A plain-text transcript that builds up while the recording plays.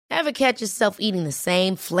Ever catch yourself eating the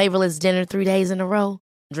same flavorless dinner 3 days in a row?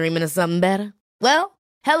 Dreaming of something better? Well,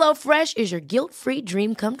 HelloFresh is your guilt-free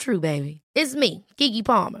dream come true, baby. It's me, Keke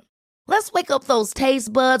Palmer. Let's wake up those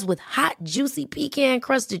taste buds with hot, juicy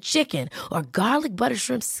pecan-crusted chicken or garlic butter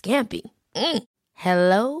shrimp scampi.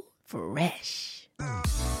 HelloFresh.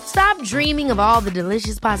 Stop dreaming of all the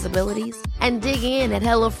delicious possibilities and dig in at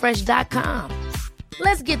HelloFresh.com.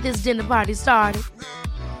 Let's get this dinner party started.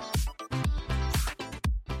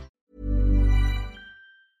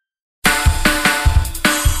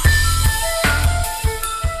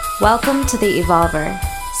 Welcome to The Evolver,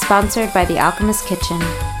 sponsored by The Alchemist Kitchen,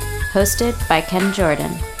 hosted by Ken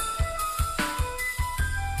Jordan.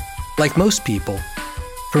 Like most people,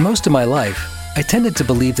 for most of my life, I tended to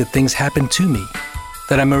believe that things happen to me,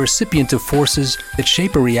 that I'm a recipient of forces that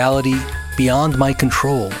shape a reality beyond my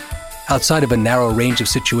control, outside of a narrow range of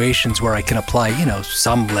situations where I can apply,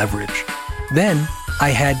 some leverage. Then, I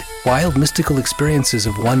had wild mystical experiences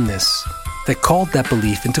of oneness that called that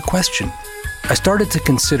belief into question. I started to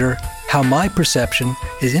consider how my perception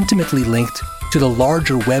is intimately linked to the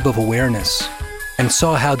larger web of awareness, and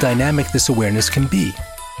saw how dynamic this awareness can be.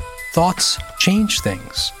 Thoughts change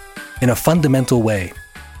things in a fundamental way.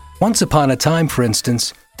 Once upon a time, for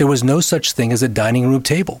instance, there was no such thing as a dining room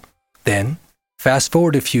table. Then, fast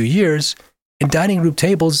forward a few years, and dining room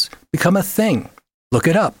tables become a thing. Look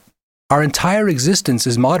it up. Our entire existence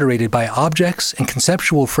is moderated by objects and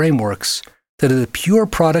conceptual frameworks that are the pure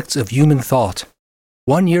products of human thought.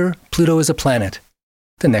 One year, Pluto is a planet.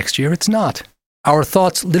 The next year, it's not. Our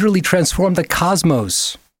thoughts literally transform the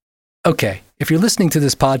cosmos. Okay, if you're listening to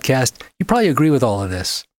this podcast, you probably agree with all of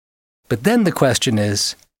this. But then the question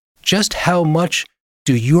is, just how much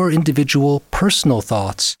do your individual personal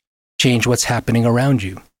thoughts change what's happening around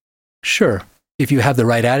you? Sure, if you have the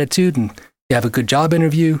right attitude and you have a good job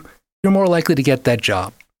interview, you're more likely to get that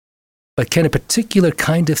job. But can a particular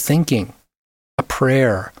kind of thinking, a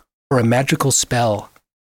prayer, or a magical spell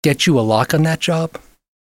get you a lock on that job?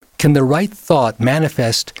 Can the right thought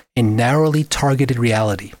manifest in narrowly targeted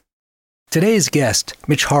reality? Today's guest,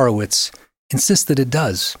 Mitch Horowitz, insists that it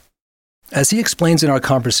does. As he explains in our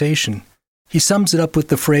conversation, he sums it up with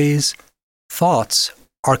the phrase, thoughts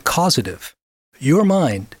are causative. Your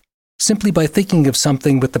mind, simply by thinking of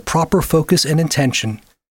something with the proper focus and intention,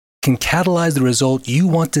 can catalyze the result you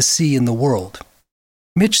want to see in the world.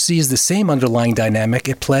 Mitch sees the same underlying dynamic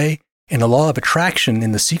at play in the law of attraction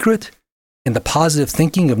in The Secret, in the positive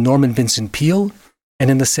thinking of Norman Vincent Peale,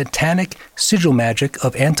 and in the satanic sigil magic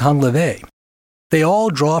of Anton LaVey. They all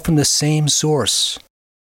draw from the same source,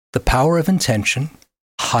 the power of intention,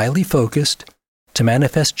 highly focused, to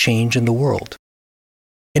manifest change in the world.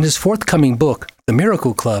 In his forthcoming book, The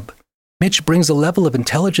Miracle Club, Mitch brings a level of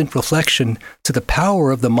intelligent reflection to the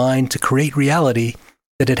power of the mind to create reality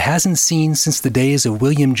that it hasn't seen since the days of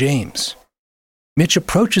William James. Mitch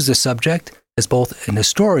approaches the subject as both an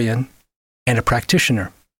historian and a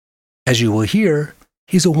practitioner. As you will hear,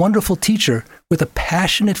 he's a wonderful teacher with a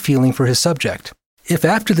passionate feeling for his subject. If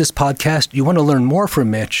after this podcast you want to learn more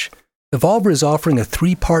from Mitch, Evolver is offering a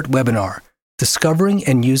 3-part webinar, Discovering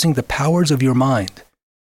and Using the Powers of Your Mind,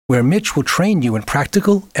 where Mitch will train you in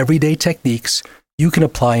practical, everyday techniques you can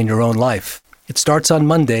apply in your own life. It starts on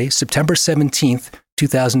Monday, September 17th,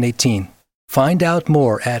 2018. Find out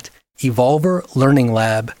more at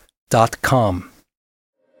evolverlearninglab.com.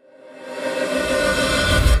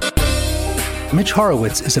 Mitch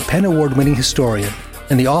Horowitz is a PEN Award-winning historian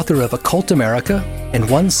and the author of Occult America and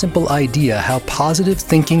One Simple Idea: How Positive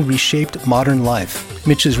Thinking Reshaped Modern Life.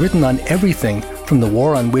 Mitch has written on everything from the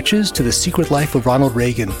War on Witches to the Secret Life of Ronald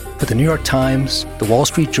Reagan for the New York Times, the Wall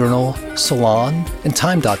Street Journal, Salon, and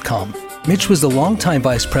Time.com. Mitch was the longtime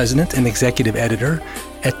vice president and executive editor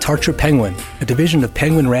at Tarcher Penguin, a division of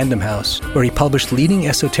Penguin Random House, where he published leading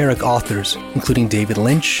esoteric authors, including David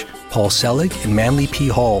Lynch, Paul Selig, and Manly P.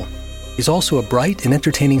 Hall. He's also a bright and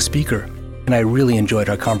entertaining speaker, and I really enjoyed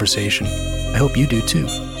our conversation. I hope you do too.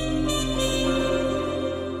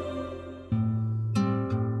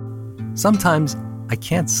 Sometimes I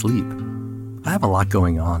can't sleep. I have a lot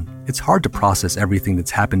going on. It's hard to process everything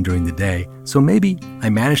that's happened during the day, so maybe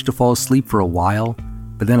I manage to fall asleep for a while,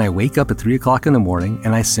 but then I wake up at 3 o'clock in the morning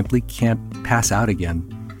and I simply can't pass out again.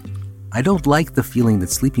 I don't like the feeling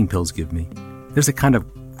that sleeping pills give me. There's a kind of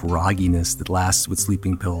grogginess that lasts with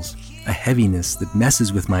sleeping pills, a heaviness that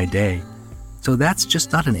messes with my day. So that's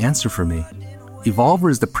just not an answer for me.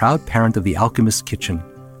 Evolver is the proud parent of The Alchemist Kitchen,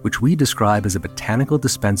 which we describe as a botanical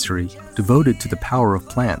dispensary devoted to the power of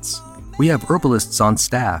plants. We have herbalists on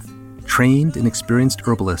staff, trained and experienced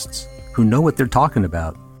herbalists, who know what they're talking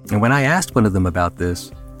about. And when I asked one of them about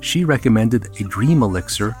this, she recommended a dream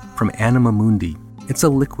elixir from Anima Mundi. It's a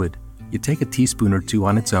liquid. You take a teaspoon or two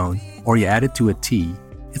on its own, or you add it to a tea.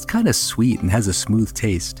 It's kind of sweet and has a smooth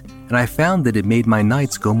taste, and I found that it made my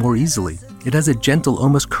nights go more easily. It has a gentle,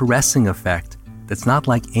 almost caressing effect that's not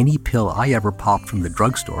like any pill I ever popped from the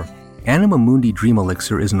drugstore. Anima Mundi Dream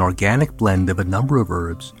Elixir is an organic blend of a number of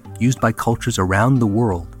herbs used by cultures around the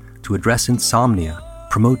world to address insomnia,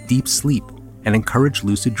 promote deep sleep, and encourage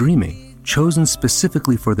lucid dreaming, chosen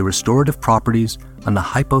specifically for the restorative properties on the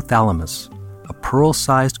hypothalamus, a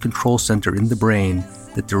pearl-sized control center in the brain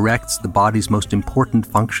that directs the body's most important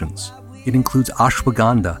functions. It includes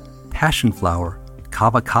ashwagandha, passion flower,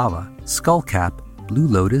 kava kava, skullcap, blue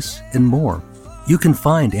lotus, and more. You can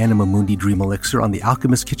find Anima Mundi Dream Elixir on the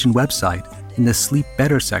Alchemist Kitchen website in the Sleep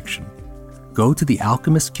Better section. Go to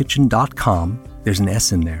thealchemistkitchen.com, there's an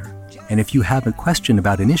S in there, and if you have a question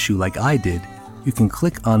about an issue like I did, you can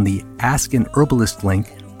click on the Ask an Herbalist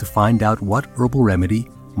link to find out what herbal remedy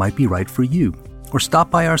might be right for you. Or stop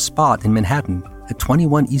by our spot in Manhattan at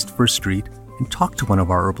 21 East 1st Street and talk to one of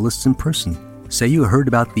our herbalists in person. Say you heard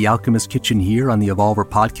about the Alchemist Kitchen here on the Evolver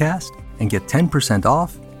podcast and get 10%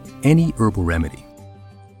 off any herbal remedy.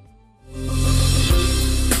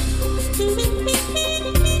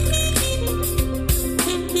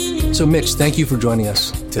 So Mitch, thank you for joining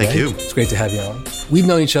us today. Thank you. It's great to have you on. We've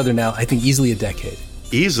known each other now, I think, easily a decade.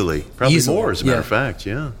 Probably more, as a matter of fact,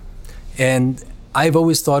 yeah. And I've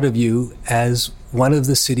always thought of you as one of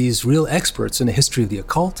the city's real experts in the history of the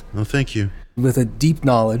occult. Oh, thank you. With a deep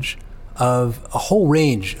knowledge of a whole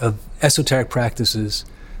range of esoteric practices,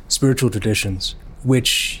 spiritual traditions,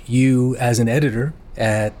 which you, as an editor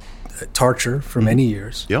at Tarcher for many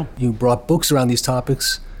years, you brought books around these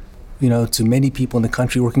topics, to many people in the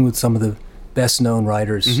country, working with some of the best-known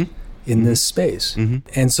writers in this space.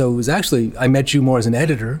 And so it was actually, I met you more as an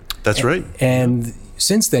editor. That's right. And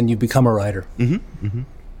since then, you've become a writer,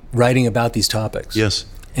 writing about these topics. Yes.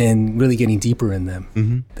 And really getting deeper in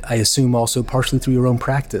them. I assume also partially through your own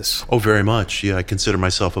practice. Oh, very much. Yeah, I consider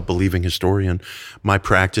myself a believing historian. My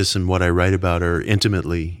practice and what I write about are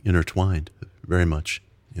intimately intertwined, very much.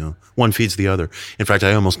 One feeds the other. In fact,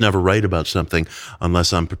 I almost never write about something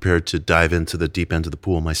unless I'm prepared to dive into the deep end of the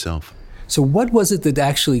pool myself. So what was it that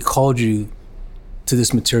actually called you to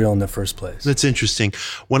this material in the first place? That's interesting.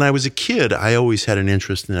 When I was a kid, I always had an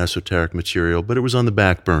interest in esoteric material, but it was on the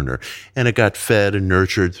back burner. And it got fed and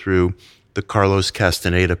nurtured through the Carlos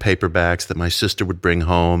Castaneda paperbacks that my sister would bring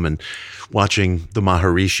home, and watching the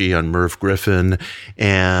Maharishi on Merv Griffin,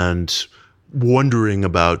 and wondering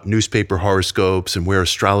about newspaper horoscopes and where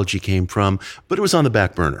astrology came from. But it was on the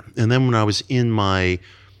back burner. And then when I was in my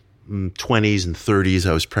 20s and 30s,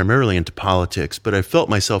 I was primarily into politics, but I felt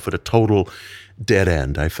myself at a total dead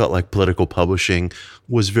end. I felt like political publishing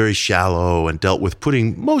was very shallow and dealt with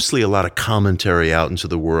putting mostly a lot of commentary out into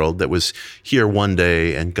the world that was here one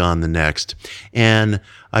day and gone the next. And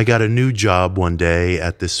I got a new job one day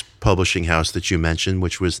at this publishing house that you mentioned,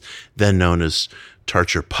 which was then known as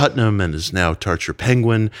Tarcher Putnam and is now Tarcher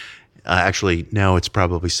Penguin. Actually, now it's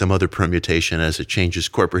probably some other permutation as it changes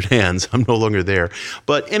corporate hands. I'm no longer there.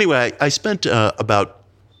 But anyway, I spent about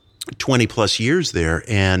 20 plus years there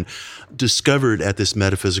and discovered at this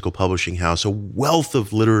metaphysical publishing house a wealth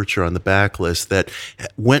of literature on the backlist that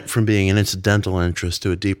went from being an incidental interest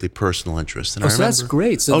to a deeply personal interest. And so that's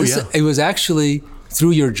great. So it was actually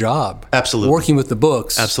through your job. Absolutely. Working with the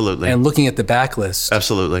books. Absolutely. And looking at the backlist.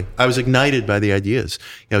 Absolutely. I was ignited by the ideas.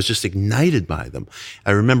 I was just ignited by them.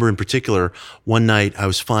 I remember in particular, one night I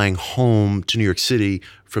was flying home to New York City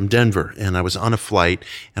from Denver, and I was on a flight,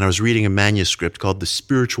 and I was reading a manuscript called The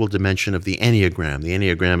Spiritual Dimension of the Enneagram. The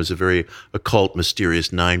Enneagram is a very occult, mysterious,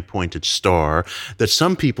 9-pointed star that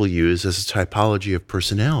some people use as a typology of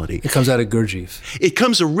personality. It comes out of Gurdjieff. It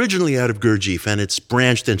comes originally out of Gurdjieff, and it's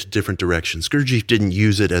branched into different directions. Gurdjieff didn't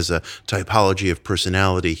use it as a typology of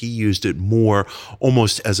personality. He used it more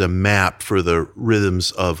almost as a map for the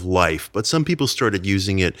rhythms of life. But some people started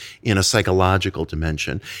using it in a psychological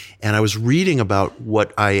dimension. And I was reading about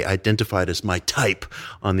what I identified as my type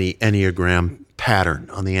on the Enneagram pattern,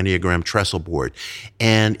 on the Enneagram trestle board.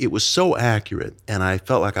 And it was so accurate, and I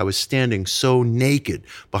felt like I was standing so naked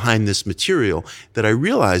behind this material that I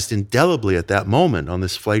realized indelibly at that moment on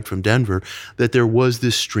this flight from Denver that there was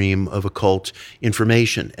this stream of occult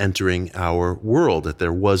information entering our world, that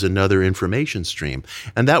there was another information stream.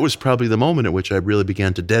 And that was probably the moment at which I really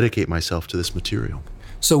began to dedicate myself to this material.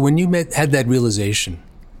 So when you had that realization,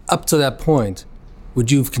 up to that point, would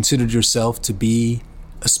you have considered yourself to be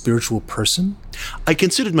a spiritual person? I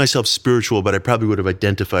considered myself spiritual, but I probably would have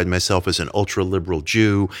identified myself as an ultra-liberal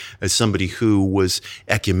Jew, as somebody who was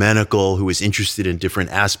ecumenical, who was interested in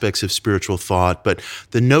different aspects of spiritual thought. But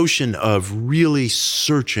the notion of really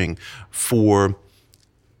searching for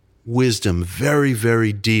wisdom very,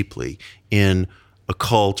 very deeply in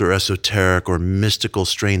occult or esoteric or mystical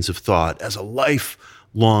strains of thought as a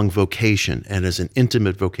lifelong vocation and as an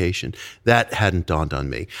intimate vocation, that hadn't dawned on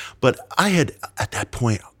me. But I had, at that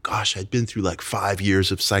point, I'd been through like 5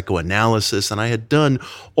 years of psychoanalysis, and I had done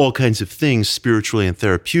all kinds of things spiritually and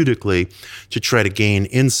therapeutically to try to gain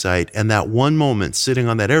insight. And that one moment, sitting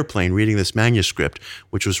on that airplane reading this manuscript,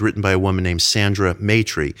 which was written by a woman named Sandra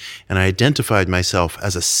Maitre, and I identified myself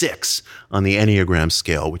as a 6 on the Enneagram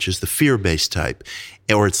scale, which is the fear-based type,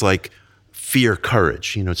 or it's like fear,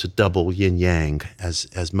 courage. It's a double yin-yang,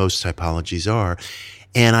 as most typologies are.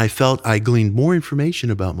 And I felt I gleaned more information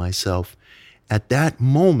about myself at that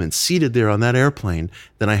moment, seated there on that airplane,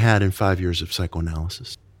 than I had in 5 years of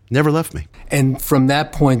psychoanalysis. Never left me. And from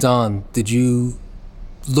that point on, did you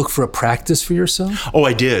look for a practice for yourself? Oh,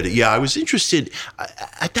 I did. Yeah, I was interested.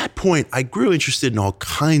 At that point, I grew interested in all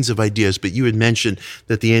kinds of ideas, but you had mentioned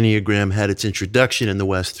that the Enneagram had its introduction in the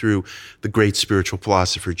West through the great spiritual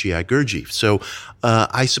philosopher G.I. Gurdjieff. So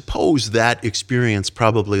I suppose that experience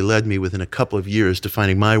probably led me within a couple of years to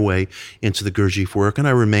finding my way into the Gurdjieff work, and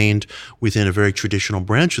I remained within a very traditional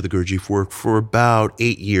branch of the Gurdjieff work for about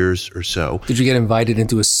 8 years or so. Did you get invited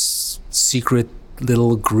into a secret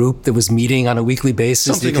little group that was meeting on a weekly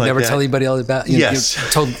basis? Something you could like never that. tell anybody else about? Yes.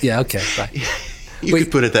 Yeah, okay, right. You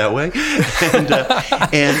could put it that way.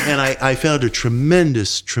 And I found a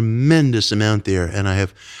tremendous amount there, and I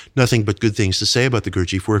have nothing but good things to say about the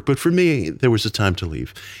Gurdjieff work. But for me, there was a time to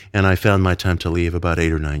leave, and I found my time to leave about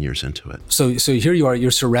 8 or 9 years into it. So here you are,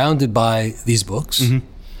 you're surrounded by these books. Mm-hmm.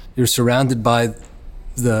 You're surrounded by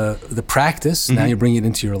the practice. Mm-hmm. Now you're bringing it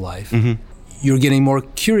into your life. Mm-hmm. You're getting more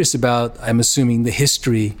curious about, I'm assuming, the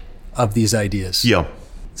history of these ideas. Yeah.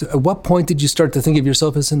 So at what point did you start to think of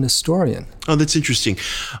yourself as an historian? Oh, that's interesting.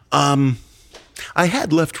 I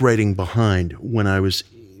had left writing behind when I was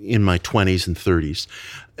in my 20s and 30s,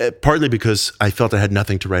 partly because I felt I had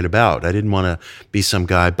nothing to write about. I didn't want to be some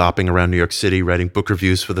guy bopping around New York City writing book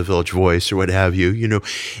reviews for the Village Voice or what have you,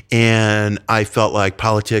 And I felt like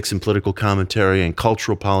politics and political commentary and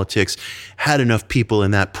cultural politics had enough people in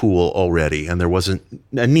that pool already, and there wasn't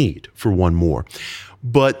a need for one more.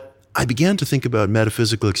 But I began to think about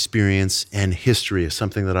metaphysical experience and history as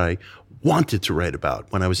something that I wanted to write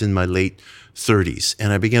about when I was in my late 30s.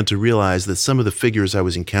 And I began to realize that some of the figures I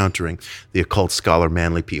was encountering, the occult scholar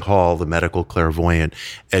Manly P. Hall, the medical clairvoyant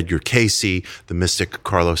Edgar Cayce, the mystic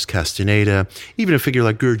Carlos Castaneda, even a figure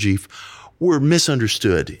like Gurdjieff, were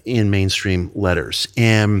misunderstood in mainstream letters.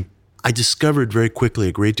 And I discovered very quickly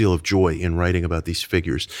a great deal of joy in writing about these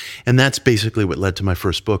figures. And that's basically what led to my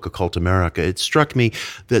first book, Occult America. It struck me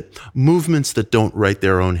that movements that don't write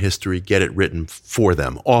their own history get it written for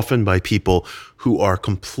them, often by people who are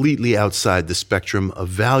completely outside the spectrum of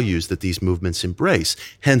values that these movements embrace.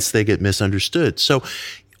 Hence, they get misunderstood. So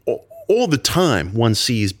all the time, one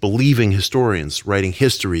sees believing historians writing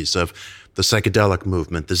histories of the psychedelic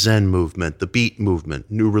movement, the Zen movement, the Beat movement,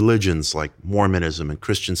 new religions like Mormonism and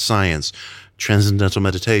Christian Science, transcendental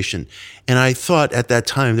meditation. And I thought at that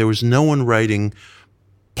time there was no one writing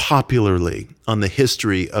popularly on the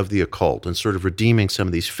history of the occult and sort of redeeming some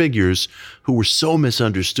of these figures who were so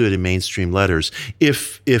misunderstood in mainstream letters,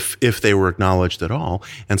 if they were acknowledged at all.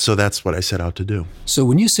 And so that's what I set out to do. So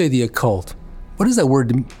when you say the occult, what does that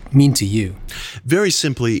word mean to you? Very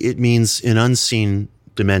simply, it means an unseen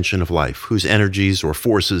dimension of life whose energies or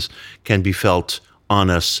forces can be felt on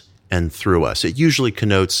us and through us. It usually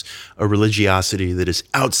connotes a religiosity that is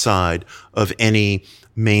outside of any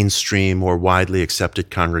mainstream or widely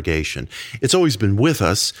accepted congregation. It's always been with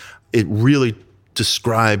us. It really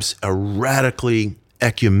describes a radically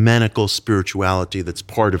ecumenical spirituality that's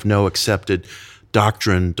part of no accepted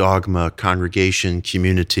doctrine, dogma, congregation,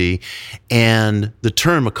 community. And the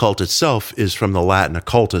term occult itself is from the Latin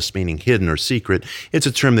occultus, meaning hidden or secret. It's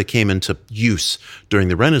a term that came into use during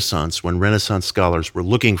the Renaissance when Renaissance scholars were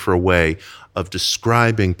looking for a way of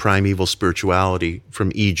describing primeval spirituality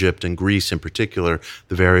from Egypt and Greece in particular,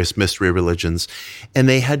 the various mystery religions. And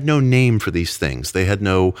they had no name for these things. They had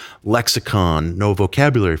no lexicon, no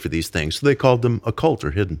vocabulary for these things. So they called them occult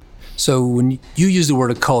or hidden. So when you use the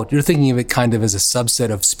word occult, you're thinking of it kind of as a subset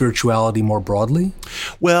of spirituality more broadly?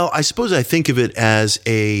 Well, I suppose I think of it as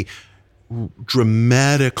a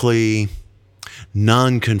dramatically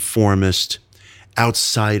nonconformist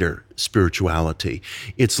outsider spirituality.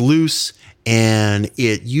 It's loose And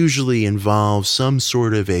it usually involves some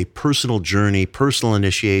sort of a personal journey, personal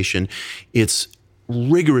initiation. It's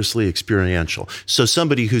rigorously experiential. So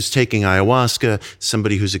somebody who's taking ayahuasca,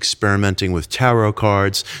 somebody who's experimenting with tarot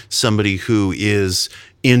cards, somebody who is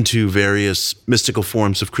into various mystical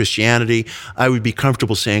forms of Christianity, I would be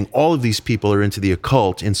comfortable saying all of these people are into the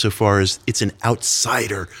occult insofar as it's an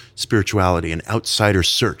outsider spirituality, an outsider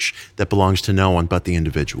search that belongs to no one but the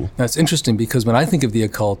individual. That's interesting because when I think of the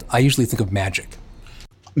occult, I usually think of magic.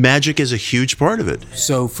 Magic is a huge part of it.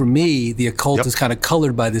 So for me, the occult is kind of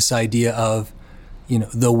colored by this idea of,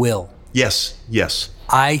 the will. Yes, yes.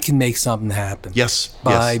 I can make something happen. Yes,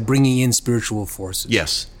 by bringing in spiritual forces.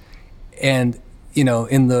 Yes. And in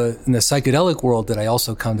the psychedelic world that I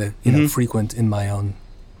also kind of frequent in my own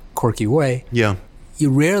quirky way. Yeah.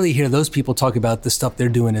 You rarely hear those people talk about the stuff they're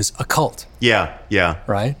doing as occult. Yeah, yeah.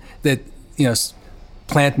 Right? That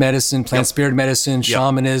plant medicine, spirit medicine,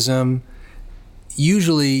 shamanism,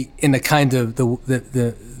 usually in the kind of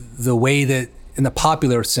the way that in the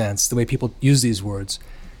popular sense, the way people use these words,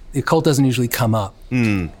 the occult doesn't usually come up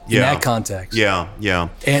in that context. Yeah, yeah.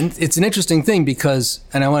 And it's an interesting thing because,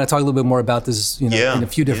 and I want to talk a little bit more about this, in a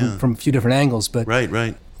few different from a few different angles. But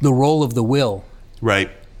right. The role of the will, the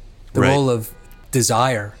role of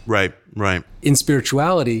desire, right. in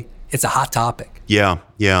spirituality, it's a hot topic. Yeah.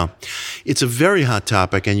 It's a very hot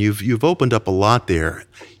topic, and you've opened up a lot there.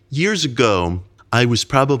 Years ago, I was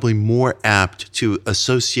probably more apt to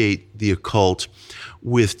associate the occult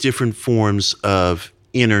with different forms of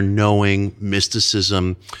inner knowing,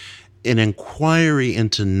 mysticism, an inquiry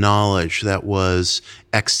into knowledge that was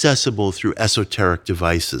accessible through esoteric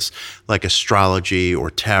devices like astrology or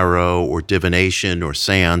tarot or divination or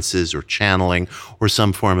seances or channeling or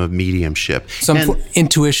some form of mediumship.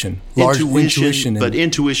 Intuition, large intuition. But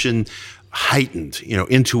intuition heightened,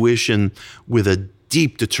 intuition with a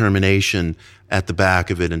deep determination at the back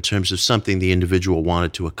of it in terms of something the individual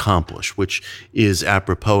wanted to accomplish, which is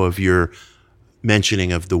apropos of your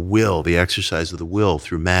mentioning of the will, the exercise of the will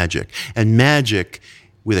through magic. And magic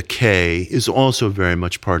with a K is also very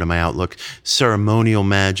much part of my outlook. Ceremonial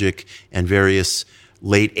magic and various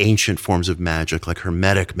late ancient forms of magic, like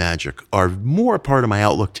Hermetic magic, are more a part of my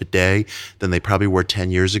outlook today than they probably were 10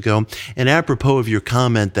 years ago. And apropos of your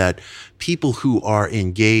comment that people who are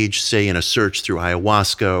engaged, say, in a search through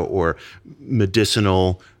ayahuasca or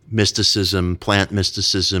medicinal mysticism, plant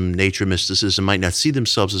mysticism, nature mysticism, might not see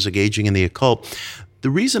themselves as engaging in the occult. The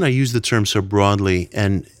reason I use the term so broadly,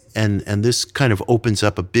 and this kind of opens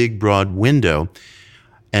up a big, broad window,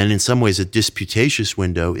 and in some ways a disputatious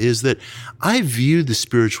window, is that I view the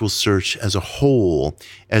spiritual search as a whole,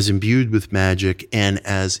 as imbued with magic and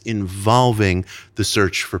as involving the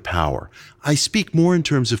search for power. I speak more in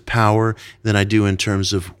terms of power than I do in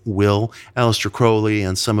terms of will. Aleister Crowley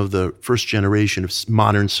and some of the first generation of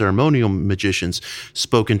modern ceremonial magicians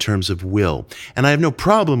spoke in terms of will. And I have no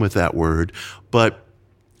problem with that word, but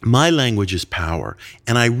my language is power,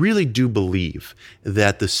 and I really do believe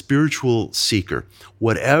that the spiritual seeker,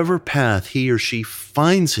 whatever path he or she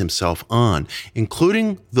finds himself on,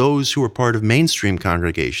 including those who are part of mainstream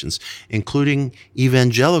congregations, including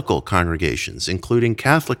evangelical congregations, including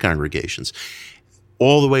Catholic congregations,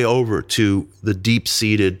 all the way over to the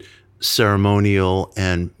deep-seated ceremonial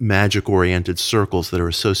and magic-oriented circles that are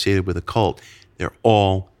associated with a cult, they're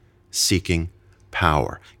all seeking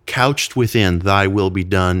power. Couched within thy will be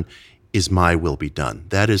done is my will be done.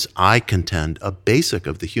 That is, I contend, a basic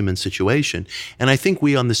of the human situation. And I think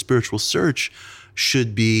we on the spiritual search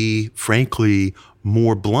should be, frankly,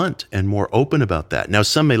 more blunt and more open about that. Now,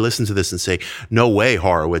 some may listen to this and say, no way,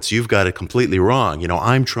 Horowitz, you've got it completely wrong.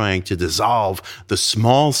 I'm trying to dissolve the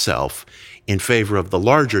small self in favor of the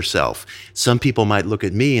larger self. Some people might look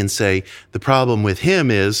at me and say, the problem with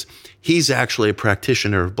him is he's actually a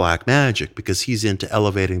practitioner of black magic because he's into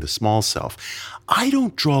elevating the small self. I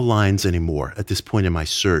don't draw lines anymore at this point in my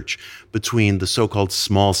search between the so-called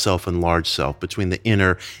small self and large self, between the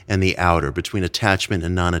inner and the outer, between attachment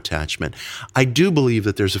and non-attachment. I do believe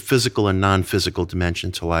that there's a physical and non-physical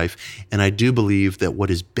dimension to life, and I do believe that what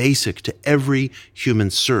is basic to every human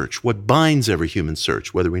search, what binds every human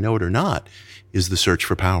search, whether we know it or not, is the search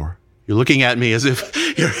for power. You're looking at me as if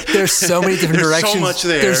there's so many different directions. There's so much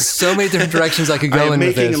there. There's so many different directions I could go in with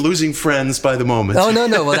this. I'm making and losing friends by the moment. Oh,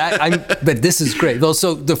 no. Well, but this is great. Well,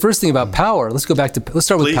 so the first thing about power, let's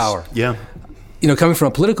start with power. Yeah. Coming from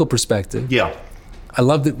a political perspective. Yeah. I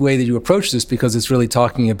love the way that you approach this because it's really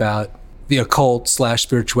talking about the occult /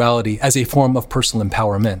 spirituality as a form of personal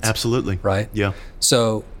empowerment. Absolutely. Right? Yeah.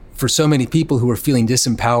 So for so many people who are feeling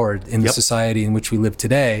disempowered in the society in which we live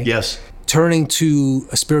today. Yes. turning to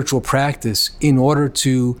a spiritual practice in order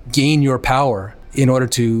to gain your power, in order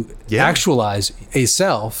to actualize a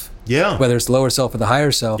self, whether it's the lower self or the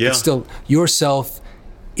higher self, it's still yourself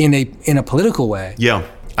in a political way. Yeah.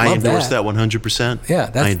 I endorse that 100%. Yeah.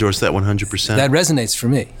 I endorse that 100%. That resonates for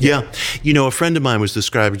me. Yeah. You know, a friend of mine was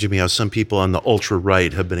describing to me how some people on the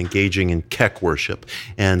ultra-right have been engaging in Kek worship.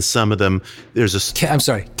 And some of them, there's a... I'm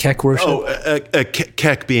sorry, Kek worship?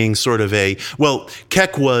 Kek being sort of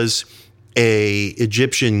Kek was a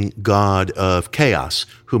Egyptian god of chaos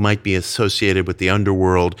who might be associated with the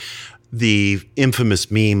underworld. The infamous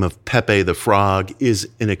meme of Pepe the Frog is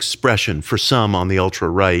an expression for some on the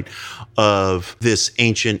ultra-right of this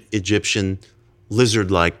ancient Egyptian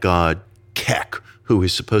lizard-like god, Kek, who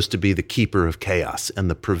is supposed to be the keeper of chaos and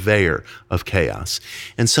the purveyor of chaos.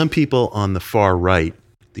 And some people on the far right,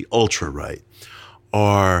 the ultra-right,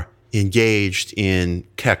 are engaged in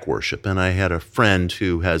Kek worship. And I had a friend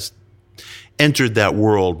who has entered that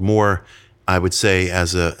world more, I would say,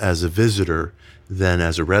 as a visitor than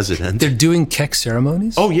as a resident. They're doing Kek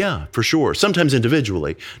ceremonies? Oh, yeah, for sure. Sometimes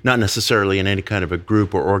individually, not necessarily in any kind of a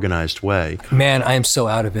group or organized way. Man, I am so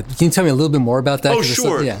out of it. Can you tell me a little bit more about that? Oh,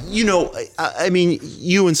 sure. You know, I mean,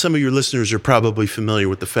 you and some of your listeners are probably familiar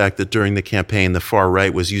with the fact that during the campaign, the far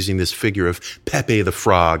right was using this figure of Pepe the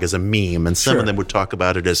Frog as a meme, and some of them would talk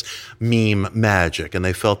about it as meme magic, and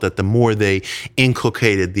they felt that the more they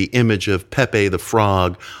inculcated the image of Pepe the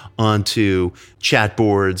Frog onto chat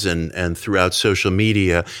boards and throughout social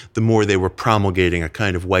media, the more they were promulgating a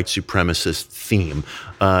kind of white supremacist theme.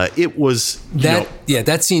 It was that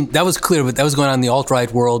was clear, but that was going on in the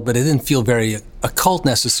alt-right world, but it didn't feel very occult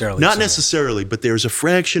necessarily. Not necessarily, but there's a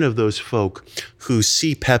fraction of those folk who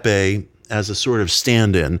see Pepe as a sort of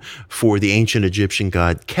stand-in for the ancient Egyptian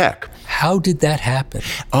god Kek. How did that happen?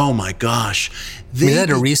 Oh my gosh. Is that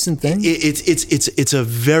a recent thing? It's a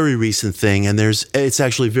very recent thing, and it's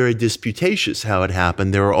actually very disputatious how it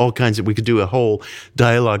happened. There are all kinds of, we could do a whole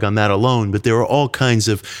dialogue on that alone, but there are all kinds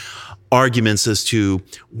of arguments as to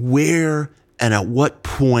where and at what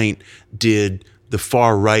point did the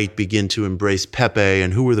far right begin to embrace Pepe,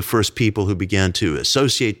 and who were the first people who began to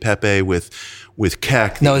associate Pepe with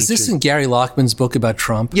Kek. Now, is this in Gary Lockman's book about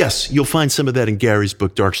Trump? Yes, you'll find some of that in Gary's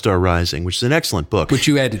book, Dark Star Rising, which is an excellent book. Which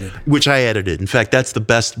you edited. Which I edited. In fact, that's the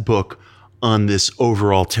best book on this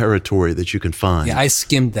overall territory that you can find. Yeah, I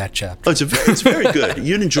skimmed that chapter. Oh, it's very good.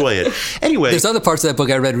 You'd enjoy it. Anyway. There's other parts of that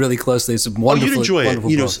book I read really closely. It's a wonderful, you'd enjoy it.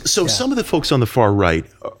 You know, so some of the folks on the far right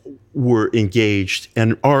were engaged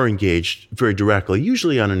and are engaged very directly,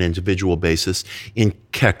 usually on an individual basis, in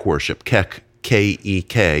Kek worship. Kek,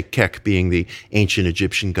 K-E-K, Kek being the ancient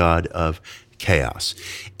Egyptian god of chaos.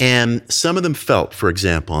 And some of them felt, for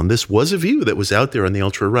example, and this was a view that was out there on the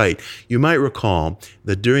ultra-right, you might recall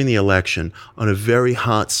that during the election, on a very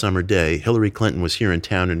hot summer day, Hillary Clinton was here in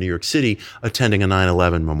town in New York City attending a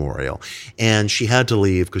 9/11 memorial. And she had to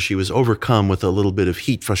leave because she was overcome with a little bit of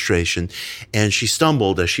heat frustration, and she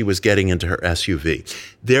stumbled as she was getting into her SUV.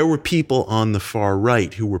 There were people on the far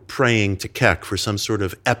right who were praying to Kek for some sort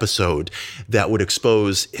of episode that would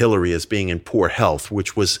expose Hillary as being in poor health,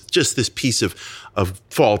 which was just this piece of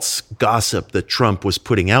false gossip that Trump was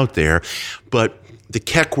putting out there. But the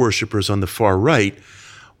Kek worshipers on the far right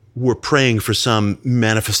were praying for some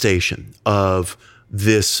manifestation of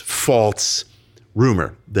this false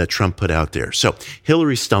rumor that Trump put out there. So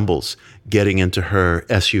Hillary stumbles getting into her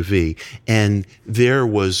SUV, and there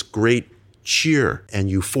was great cheer and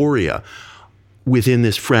euphoria within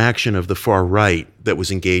this fraction of the far right that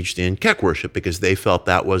was engaged in Kek worship, because they felt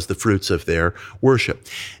that was the fruits of their worship.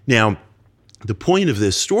 Now, the point of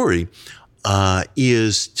this story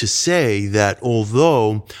is to say that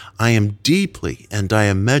although I am deeply and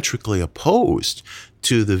diametrically opposed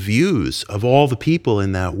to the views of all the people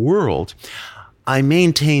in that world, I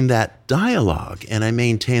maintain that dialogue and I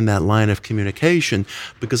maintain that line of communication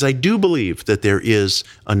because I do believe that there is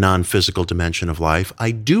a non-physical dimension of life.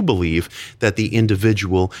 I do believe that the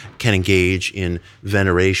individual can engage in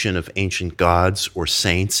veneration of ancient gods or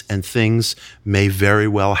saints, and things may very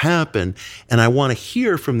well happen. And I want to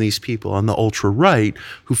hear from these people on the ultra-right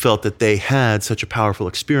who felt that they had such a powerful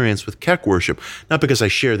experience with Kek worship, not because I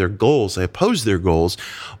share their goals, I oppose their goals,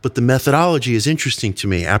 but the methodology is interesting to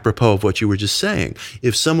me, apropos of what you were just saying.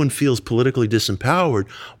 If someone feels politically disempowered,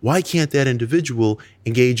 why can't that individual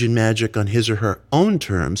engage in magic on his or her own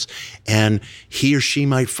terms, and he or she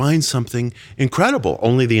might find something incredible?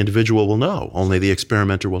 Only the individual will know. Only the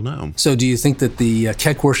experimenter will know. So do you think that the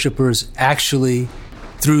Kek worshipers actually,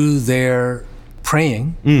 through their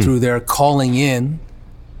praying, through their calling in,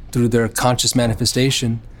 through their conscious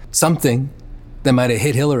manifestation, something that might have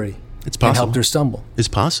hit Hillary It's possible. And helped her stumble. It's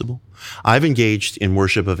possible. I've engaged in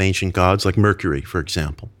worship of ancient gods like Mercury, for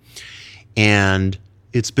example. And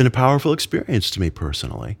it's been a powerful experience to me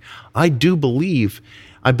personally. I believe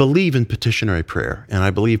in petitionary prayer, and I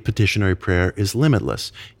believe petitionary prayer is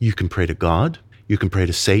limitless. You can pray to God. You can pray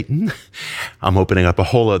to Satan. I'm opening up a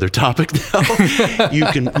whole other topic now.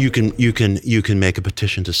 You can make a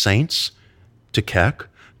petition to saints, to Kek,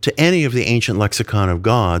 to any of the ancient lexicon of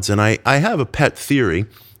gods. And I have a pet theory,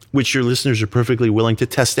 which your listeners are perfectly willing to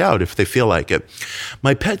test out if they feel like it.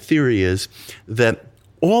 My pet theory is that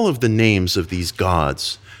all of the names of these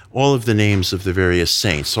gods, all of the names of the various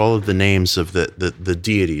saints, all of the names of the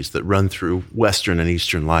deities that run through Western and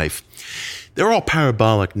Eastern life, they're all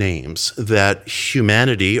parabolic names that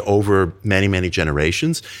humanity over many, many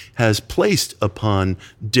generations has placed upon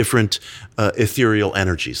different ethereal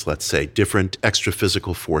energies, let's say, different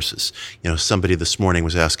extra-physical forces. Somebody this morning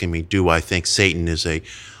was asking me, do I think Satan is a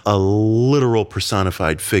literal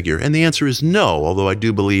personified figure? And the answer is no, although I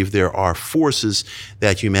do believe there are forces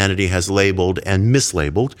that humanity has labeled and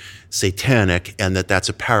mislabeled satanic, and that's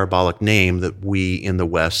a parabolic name that we in the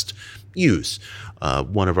West use.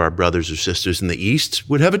 One of our brothers or sisters in the East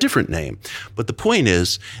would have a different name. But the point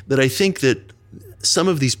is that I think that some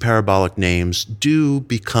of these parabolic names do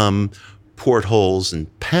become portholes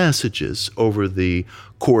and passages over the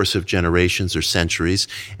course of generations or centuries.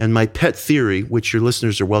 And my pet theory, which your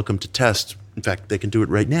listeners are welcome to test, in fact, they can do it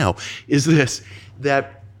right now, is this,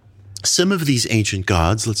 that some of these ancient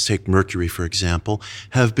gods, let's take Mercury, for example,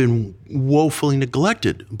 have been woefully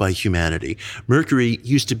neglected by humanity. Mercury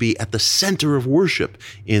used to be at the center of worship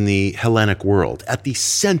in the Hellenic world, at the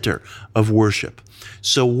center of worship.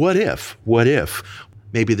 So what if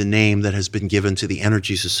maybe the name that has been given to the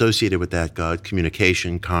energies associated with that god,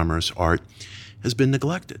 communication, commerce, art, has been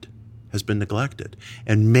neglected?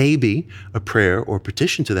 And maybe a prayer or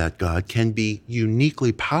petition to that God can be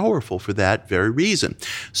uniquely powerful for that very reason.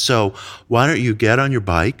 So why don't you get on your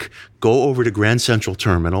bike, go over to Grand Central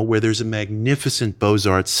Terminal, where there's a magnificent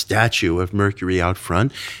Beaux-Arts statue of Mercury out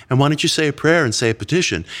front, and why don't you say a prayer and say a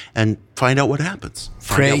petition and find out what happens. To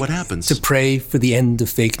pray for the end of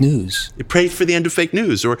fake news. Pray for the end of fake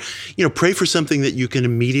news, or pray for something that you can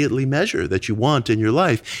immediately measure that you want in your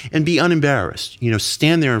life, and be unembarrassed.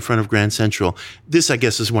 Stand there in front of Grand Central. This, I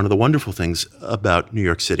guess, is one of the wonderful things about New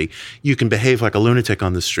York City. You can behave like a lunatic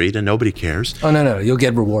on the street and nobody cares. Oh, no, you'll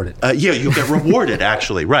get rewarded. You'll get rewarded,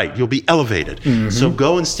 actually, right. You'll be elevated. Mm-hmm. So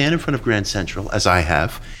go and stand in front of Grand Central, as I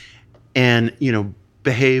have, and,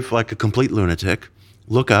 behave like a complete lunatic,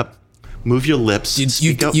 look up, move your lips,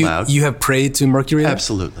 speak out loud. You have prayed to Mercury?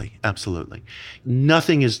 Absolutely.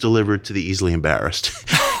 Nothing is delivered to the easily embarrassed.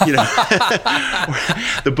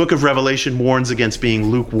 The book of Revelation warns against being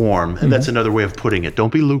lukewarm, and that's another way of putting it.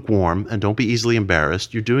 Don't be lukewarm and don't be easily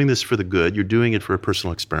embarrassed. You're doing this for the good. You're doing it for a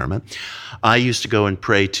personal experiment. I used to go and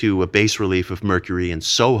pray to a bas relief of Mercury in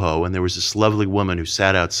Soho, and there was this lovely woman who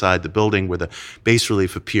sat outside the building where the bas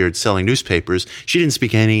relief appeared selling newspapers. She didn't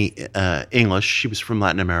speak any English. She was from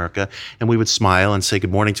Latin America, and we would smile and say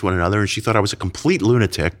good morning to one another, and she thought I was a complete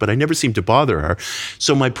lunatic, but I never seemed to bother her.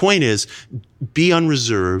 So my point is, be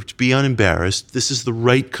unreserved, be unembarrassed. This is the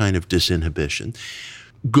right kind of disinhibition.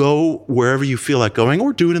 Go wherever you feel like going,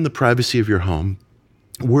 or do it in the privacy of your home.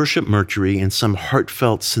 Worship Mercury in some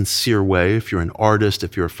heartfelt, sincere way. If you're an artist,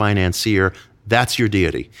 if you're a financier, that's your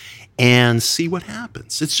deity. And see what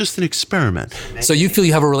happens. It's just an experiment. So you feel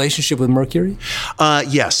you have a relationship with Mercury?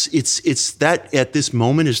 Yes. It's that at this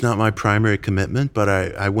moment is not my primary commitment, but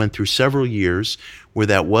I went through several years where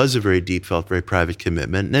that was a very deep, felt very private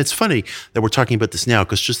commitment. And it's funny that we're talking about this now,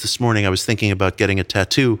 because just this morning I was thinking about getting a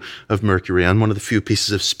tattoo of Mercury on one of the few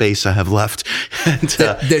pieces of space I have left. And,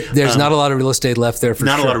 there's not a lot of real estate left there for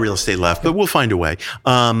Not sure. a lot of real estate left, but we'll find a way.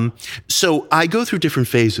 So I go through different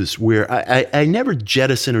phases where I never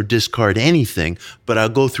jettison or discard anything, but I'll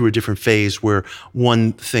go through a different phase where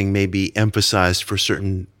one thing may be emphasized for a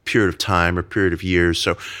certain period of time or period of years.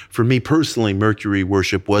 So for me personally, Mercury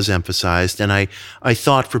worship was emphasized, and I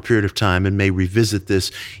thought for a period of time, and may revisit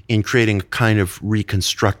this, in creating a kind of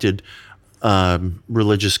reconstructed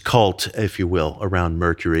religious cult, if you will, around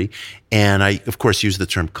Mercury. And I, of course, use the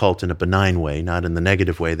term cult in a benign way, not in the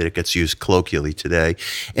negative way that it gets used colloquially today.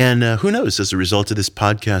 And who knows, as a result of this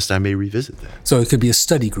podcast, I may revisit that. So it could be a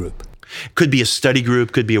study group. Could be a study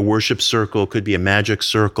group, could be a worship circle, could be a magic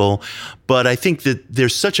circle. But I think that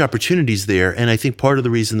there's such opportunities there. And I think part of the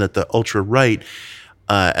reason that the ultra-right,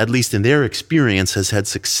 at least in their experience, has had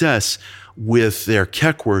success with their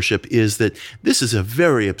Kek worship is that this is a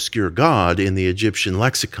very obscure god in the Egyptian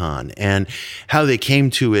lexicon. And how they came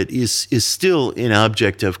to it is still an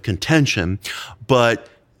object of contention. But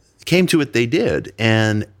came to it, they did.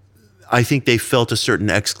 And I think they felt a certain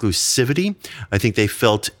exclusivity. I think they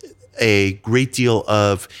felt a great deal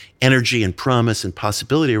of energy and promise and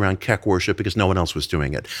possibility around Kek worship because no one else was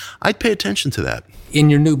doing it. I'd pay attention to that. In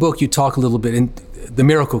your new book, you talk a little bit in the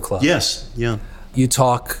Miracle Club. Yes, yeah. You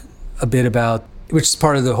talk a bit about, which is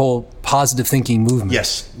part of the whole positive thinking movement.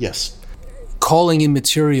 Yes. Calling in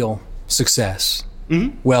material success,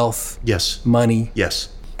 wealth, yes, money, yes,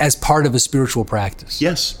 as part of a spiritual practice.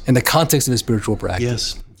 Yes. In the context of a spiritual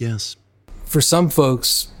practice. Yes. For some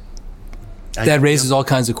folks, that raises all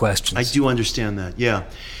kinds of questions. I do understand that, yeah.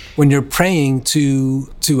 When you're praying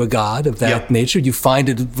to a God of that nature, you find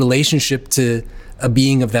a relationship to a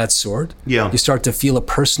being of that sort. Yeah. You start to feel a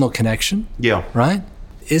personal connection. Yeah. Right?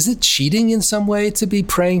 Is it cheating in some way to be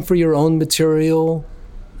praying for your own material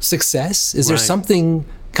success? Is there something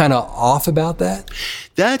kind of off about that?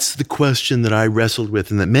 That's the question that I wrestled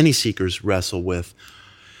with and that many seekers wrestle with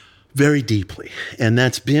very deeply. And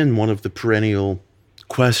that's been one of the perennial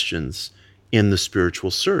questions in the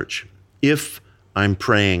spiritual search. If I'm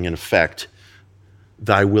praying, in effect,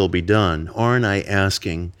 thy will be done, aren't I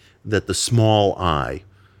asking that the small I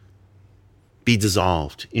be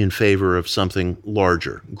dissolved in favor of something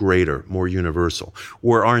larger, greater, more universal?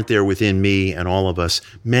 Or aren't there within me and all of us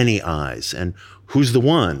many I's? And who's the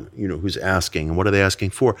one, who's asking, and what are they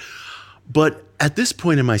asking for? But at this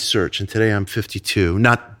point in my search, and today I'm 52,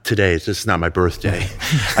 not today, it's just not my birthday.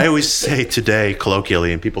 I always say today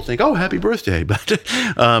colloquially, and people think, oh, happy birthday. But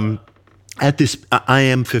I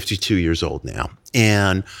am 52 years old now.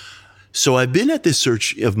 And so I've been at this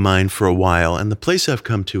search of mine for a while, and the place I've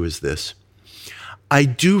come to is this. I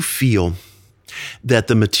do feel that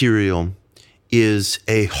the material is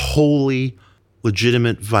a wholly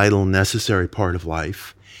legitimate, vital, necessary part of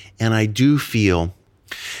life. And I do feel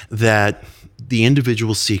that the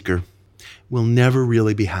individual seeker will never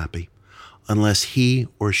really be happy unless he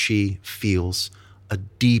or she feels a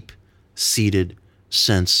deep-seated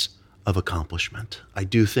sense of accomplishment. I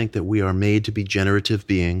do think that we are made to be generative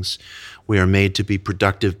beings. We are made to be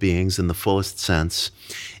productive beings in the fullest sense.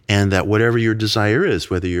 And that whatever your desire is,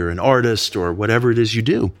 whether you're an artist or whatever it is you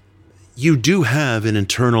do have an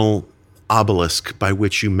internal obelisk by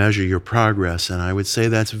which you measure your progress. And I would say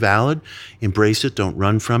that's valid. Embrace it. Don't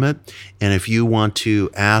run from it. And if you want to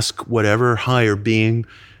ask whatever higher being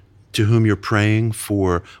to whom you're praying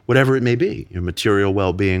for, whatever it may be, your material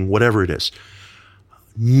well-being, whatever it is,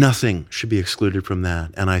 nothing should be excluded from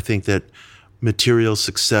that. And I think that material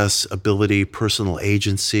success, ability, personal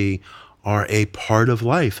agency are a part of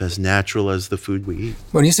life as natural as the food we eat.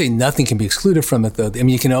 When you say nothing can be excluded from it, though, I mean,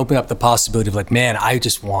 you can open up the possibility of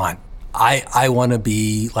I want to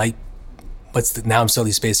be like, now I'm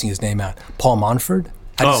slowly spacing his name out, Paul Montford?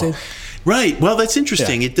 How do you say it? Right. Well, that's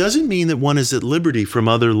interesting. Yeah. It doesn't mean that one is at liberty from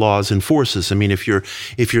other laws and forces. I mean, if you're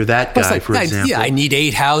that guy, for example. Yeah, I need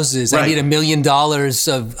 8 houses. Right. I need $1 million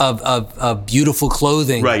of beautiful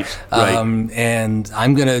clothing. Right. And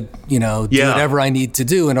I'm going to, do whatever I need to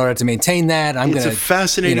do in order to maintain that. It's a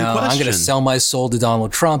fascinating question. I'm going to sell my soul to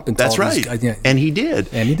Donald Trump. And that's right. And he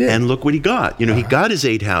did. And look what he got. He got his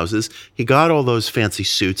 8 houses. He got all those fancy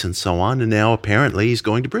suits and so on. And now apparently he's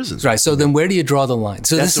going to prison. Right. So then where do you draw the line?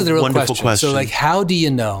 So that's this is the real question. So how do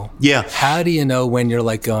you know? Yeah. How do you know when you're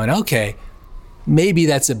going, okay, maybe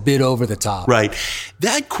that's a bit over the top? Right.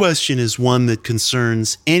 That question is one that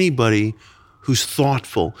concerns anybody who's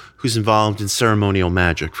thoughtful, who's involved in ceremonial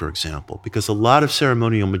magic, for example, because a lot of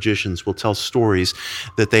ceremonial magicians will tell stories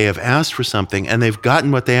that they have asked for something and they've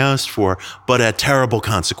gotten what they asked for, but at terrible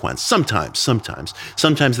consequence.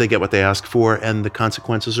 Sometimes they get what they ask for and the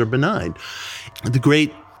consequences are benign. The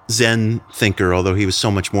great Zen thinker, although he was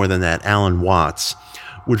so much more than that, Alan Watts,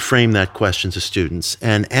 would frame that question to students.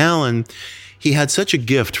 And Alan, he had such a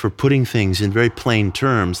gift for putting things in very plain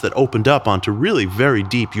terms that opened up onto really very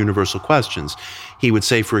deep universal questions. He would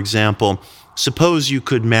say, for example, suppose you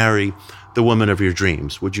could marry the woman of your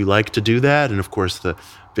dreams. Would you like to do that? And of course, the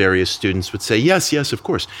various students would say, yes, of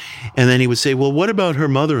course. And then he would say, well, what about her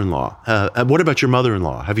mother-in-law? What about your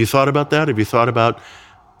mother-in-law? Have you thought about that? Have you thought about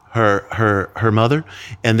her mother?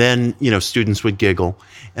 And then, students would giggle.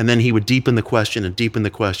 And then he would deepen the question and deepen the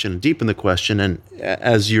question and deepen the question. And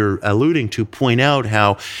as you're alluding to, point out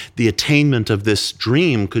how the attainment of this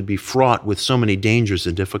dream could be fraught with so many dangers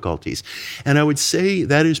and difficulties. And I would say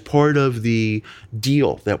that is part of the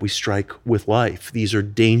deal that we strike with life. These are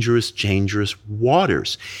dangerous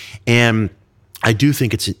waters. And I do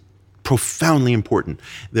think it's profoundly important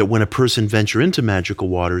that when a person venture into magical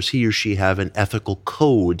waters, he or she have an ethical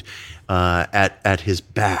code at his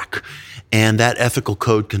back. And that ethical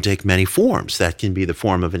code can take many forms. That can be the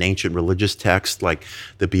form of an ancient religious text like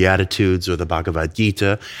the Beatitudes or the Bhagavad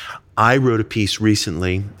Gita. I wrote a piece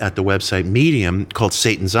recently at the website Medium called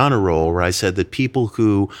Satan's Honor Roll, where I said that people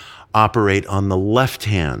who operate on the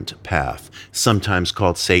left-hand path, sometimes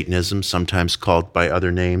called Satanism, sometimes called by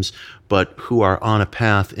other names, but who are on a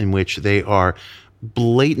path in which they are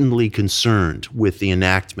blatantly concerned with the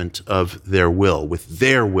enactment of their will, with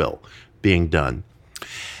their will being done.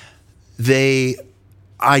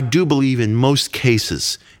 I do believe in most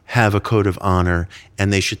cases, have a code of honor,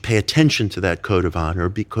 and they should pay attention to that code of honor,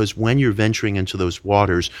 because when you're venturing into those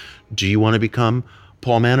waters, do you want to become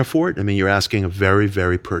Paul Manafort? I mean, you're asking a very,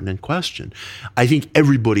 very pertinent question. I think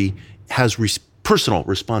everybody has personal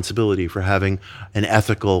responsibility for having an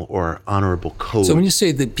ethical or honorable code. So when you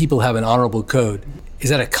say that people have an honorable code, is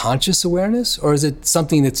that a conscious awareness, or is it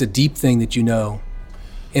something that's a deep thing that you know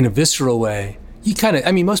in a visceral way?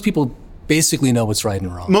 Most people basically know what's right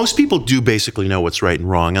and wrong. Most people do basically know what's right and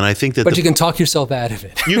wrong, and I think that... But you can talk yourself out of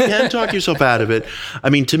it. You can talk yourself out of it. I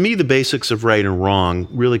mean, to me, the basics of right and wrong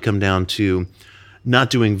really come down to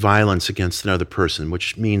not doing violence against another person,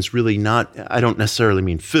 which means really not, I don't necessarily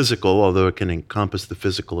mean physical, although it can encompass the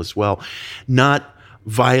physical as well, not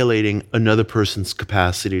violating another person's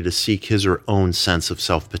capacity to seek his or own sense of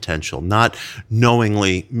self-potential, not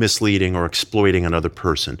knowingly misleading or exploiting another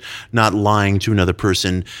person, not lying to another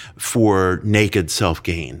person for naked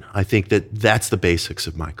self-gain. I think that that's the basics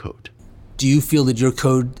of my code. Do you feel that your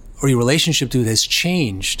code or your relationship to it has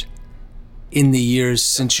changed in the years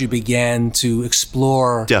since you began to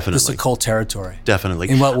explore this occult territory? Definitely.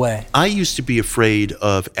 In what way? I used to be afraid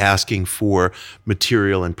of asking for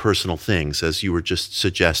material and personal things, as you were just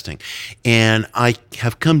suggesting. And I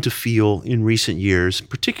have come to feel in recent years,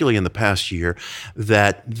 particularly in the past year,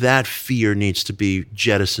 that fear needs to be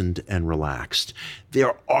jettisoned and relaxed.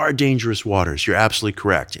 There are dangerous waters. You're absolutely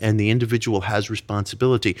correct. And the individual has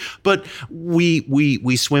responsibility. But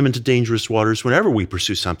we swim into dangerous waters whenever we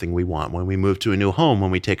pursue something we want, when we move to a new home, when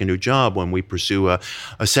we take a new job, when we pursue a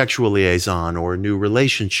sexual liaison or a new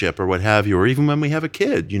relationship or what have you, or even when we have a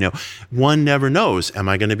kid. One never knows. Am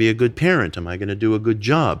I going to be a good parent? Am I going to do a good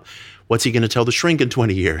job? What's he going to tell the shrink in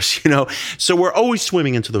 20 years? So we're always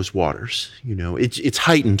swimming into those waters. It's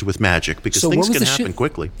heightened with magic because things can happen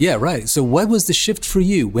quickly. Yeah, right. So what was the shift for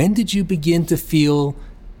you? When did you begin to feel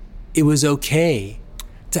it was okay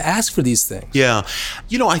to ask for these things? Yeah.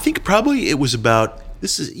 I think probably it was about,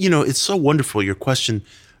 it's so wonderful. Your question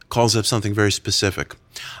calls up something very specific.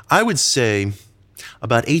 I would say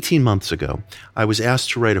about 18 months ago, I was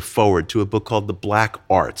asked to write a foreword to a book called The Black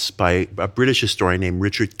Arts by a British historian named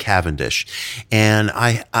Richard Cavendish. And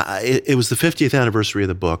it was the 50th anniversary of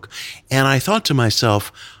the book. And I thought to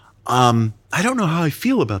myself, I don't know how I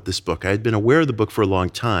feel about this book. I had been aware of the book for a long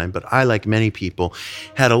time, but I, like many people,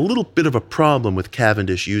 had a little bit of a problem with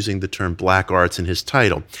Cavendish using the term black arts in his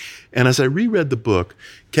title. And as I reread the book,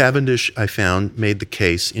 Cavendish, I found, made the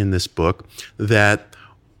case in this book that,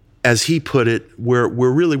 as he put it,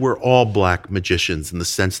 we're all black magicians in the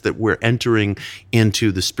sense that we're entering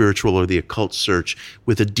into the spiritual or the occult search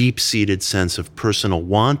with a deep-seated sense of personal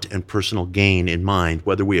want and personal gain in mind,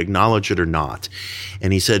 whether we acknowledge it or not.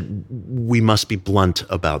 And he said we must be blunt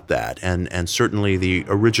about that. And certainly the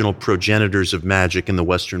original progenitors of magic in the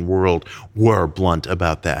Western world were blunt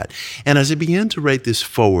about that. And as I began to write this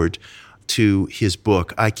forward to his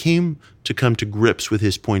book, I came to come to grips with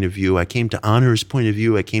his point of view. I came to honor his point of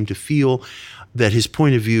view. I came to feel that his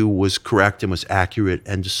point of view was correct and was accurate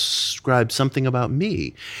and described something about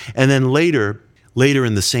me. And then later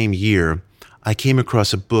in the same year, I came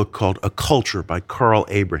across a book called A Culture by Carl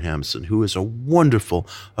Abrahamson, who is a wonderful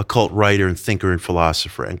occult writer and thinker and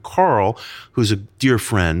philosopher. And Carl, who's a dear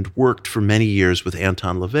friend, worked for many years with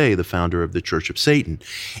Anton LaVey, the founder of the Church of Satan.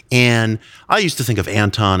 And I used to think of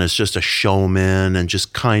Anton as just a showman and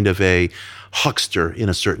just kind of a huckster in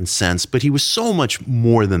a certain sense, but he was so much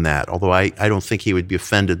more than that, although I don't think he would be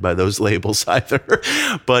offended by those labels either.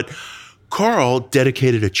 But Carl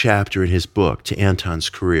dedicated a chapter in his book to Anton's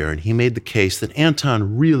career, and he made the case that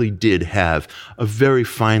Anton really did have a very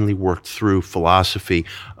finely worked through philosophy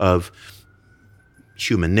of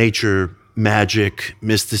human nature, magic,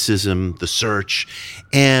 mysticism, the search.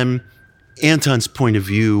 And Anton's point of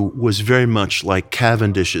view was very much like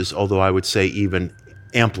Cavendish's, although I would say even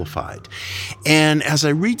amplified. And as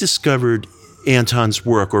I rediscovered Anton's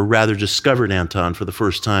work, or rather discovered Anton for the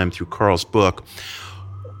first time through Carl's book,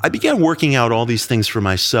 I began working out all these things for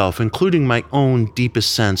myself, including my own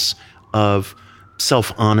deepest sense of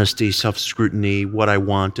self-honesty, self-scrutiny, what I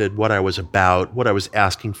wanted, what I was about, what I was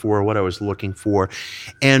asking for, what I was looking for.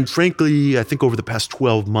 And frankly, I think over the past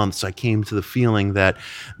 12 months, I came to the feeling that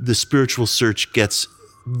the spiritual search gets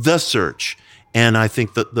the search. And I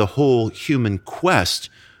think that the whole human quest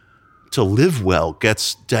to live well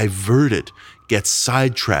gets diverted, gets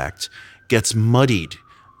sidetracked, gets muddied,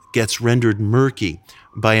 gets rendered murky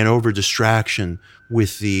by an over-distraction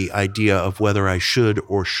with the idea of whether I should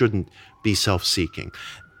or shouldn't be self-seeking.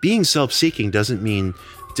 Being self-seeking doesn't mean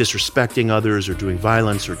disrespecting others or doing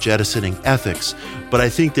violence or jettisoning ethics, but I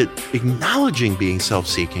think that acknowledging being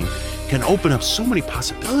self-seeking can open up so many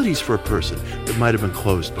possibilities for a person that might have been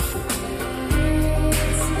closed before.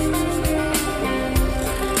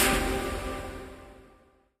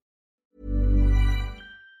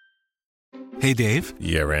 Hey, Dave.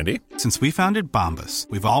 Yeah, Randy. Since we founded Bombas,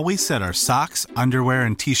 we've always said our socks, underwear,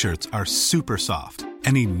 and T-shirts are super soft.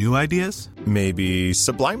 Any new ideas? Maybe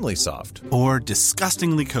sublimely soft. Or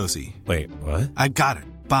disgustingly cozy. Wait, what? I got it.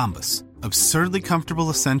 Bombas. Absurdly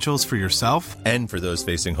comfortable essentials for yourself And for those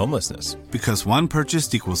facing homelessness. Because one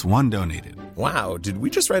purchased equals one donated. Wow, did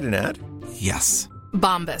we just write an ad? Yes.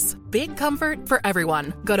 Bombas. Big comfort for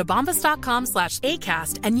everyone. Go to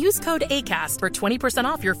bombas.com/ACAST and use code ACAST for 20%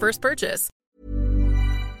 off your first purchase.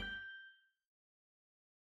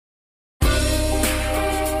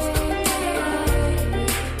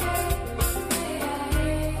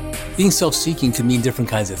 Being self-seeking can mean different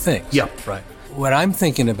kinds of things. Yeah. Right. What I'm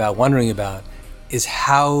wondering about, is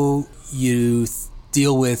how you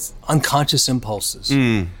deal with unconscious impulses.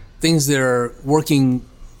 Things that are working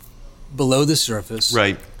below the surface.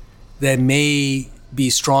 Right. That may be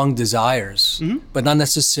strong desires, but not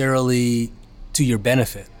necessarily to your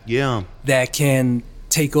benefit. Yeah. That can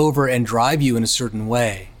take over and drive you in a certain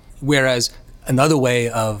way. Whereas another way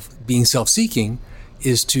of being self-seeking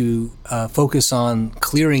is to focus on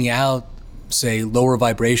clearing out, say, lower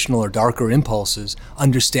vibrational or darker impulses,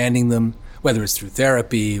 understanding them, whether it's through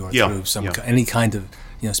therapy or through any kind of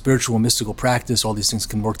spiritual, mystical practice. All these things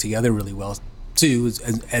can work together really well, too,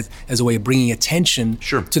 as a way of bringing attention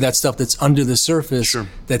to that stuff that's under the surface,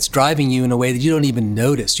 that's driving you in a way that you don't even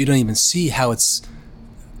notice. You don't even see how it's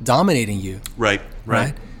dominating you. Right.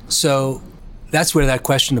 So that's where that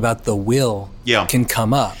question about the will can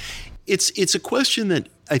come up. It's a question that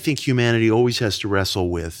I think humanity always has to wrestle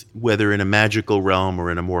with, whether in a magical realm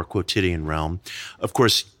or in a more quotidian realm. Of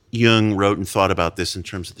course, Jung wrote and thought about this in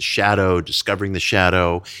terms of the shadow, discovering the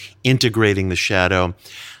shadow, integrating the shadow.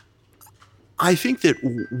 I think that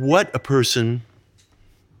what a person...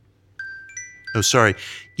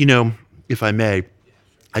 if I may,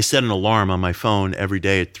 I set an alarm on my phone every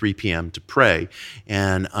day at 3 p.m. to pray,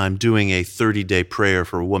 and I'm doing a 30-day prayer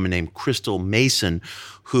for a woman named Crystal Mason,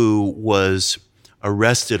 who was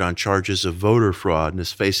arrested on charges of voter fraud and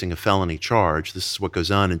is facing a felony charge. This is what goes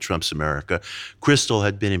on in Trump's America. Crystal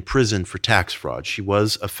had been in prison for tax fraud. She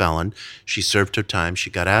was a felon. She served her time. She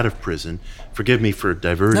got out of prison. Forgive me for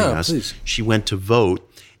diverting us. Please. She went to vote,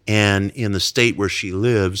 and in the state where she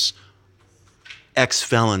lives,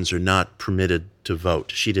 ex-felons are not permitted to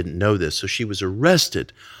vote. She didn't know this. So she was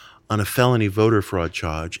arrested on a felony voter fraud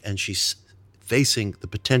charge, and she's facing the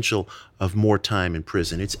potential of more time in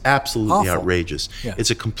prison. It's absolutely outrageous. Yeah. It's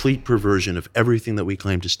a complete perversion of everything that we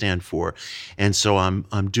claim to stand for. And so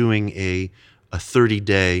I'm doing a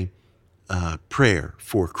 30-day prayer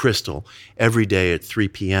for Crystal every day at 3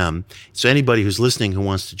 p.m. So anybody who's listening who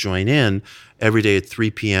wants to join in, every day at 3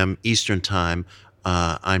 p.m. Eastern time,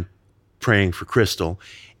 I'm praying for Crystal.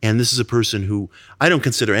 And this is a person who, I don't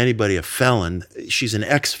consider anybody a felon. She's an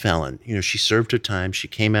ex-felon. She served her time. She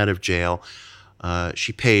came out of jail.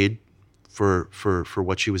 She paid for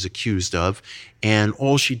what she was accused of. And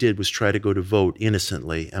all she did was try to go to vote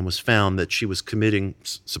innocently, and was found that she was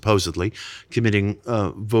supposedly committing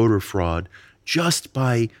voter fraud just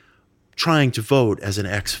by trying to vote as an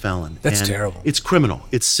ex-felon. That's terrible. It's criminal.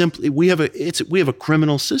 It's simply, we have a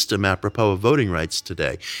criminal system apropos of voting rights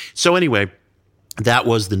today. So anyway, that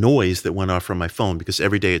was the noise that went off from my phone, because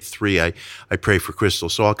every day at 3 I pray for Crystal.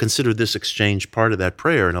 So I'll consider this exchange part of that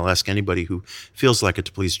prayer, and I'll ask anybody who feels like it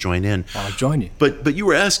to please join in. I'll join you. But you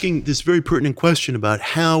were asking this very pertinent question about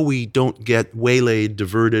how we don't get waylaid,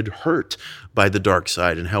 diverted, hurt by the dark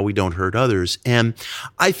side, and how we don't hurt others. And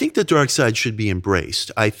I think the dark side should be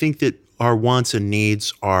embraced. I think that our wants and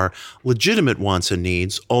needs are legitimate wants and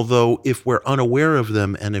needs, although if we're unaware of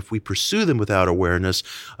them and if we pursue them without awareness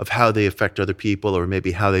of how they affect other people, or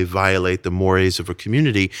maybe how they violate the mores of a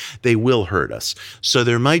community, they will hurt us. So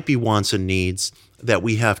there might be wants and needs that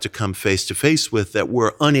we have to come face to face with that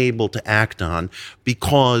we're unable to act on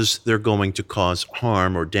because they're going to cause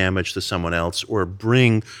harm or damage to someone else or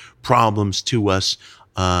bring problems to us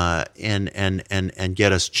and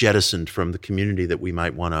get us jettisoned from the community that we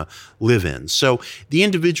might want to live in. So the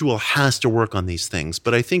individual has to work on these things.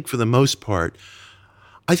 But I think for the most part,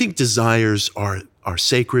 I think desires are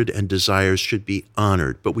sacred and desires should be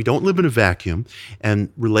honored. But we don't live in a vacuum, and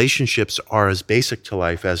relationships are as basic to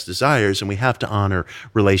life as desires, and we have to honor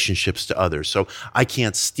relationships to others. So I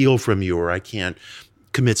can't steal from you, or I can't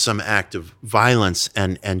commit some act of violence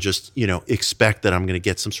and just, expect that I'm going to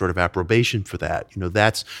get some sort of approbation for that.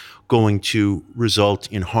 That's going to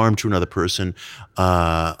result in harm to another person,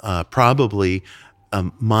 probably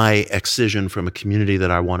my excision from a community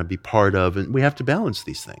that I want to be part of. And we have to balance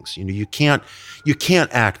these things. You can't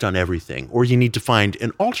act on everything, or you need to find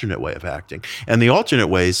an alternate way of acting. And the alternate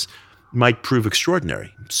ways might prove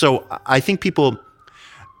extraordinary. So I think people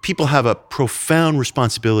have a profound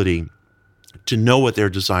responsibility to know what their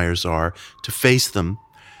desires are, to face them,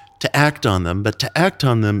 to act on them, but to act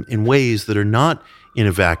on them in ways that are not in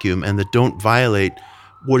a vacuum and that don't violate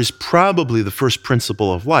what is probably the first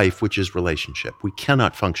principle of life, which is relationship. We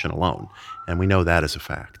cannot function alone, and we know that as a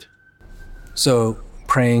fact. So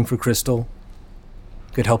praying for Crystal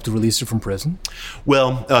could help to release her from prison?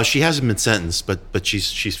 Well, she hasn't been sentenced, but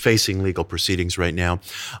she's facing legal proceedings right now.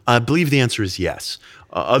 I believe the answer is yes.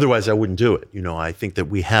 Otherwise, I wouldn't do it. I think that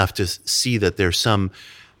we have to see that there's some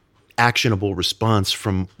actionable response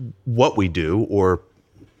from what we do, or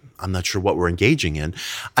I'm not sure what we're engaging in.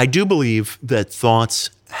 I do believe that thoughts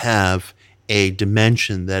have a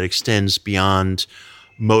dimension that extends beyond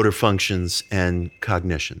motor functions and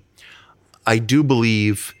cognition. I do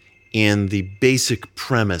believe in the basic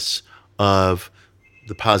premise of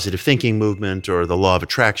the positive thinking movement or the law of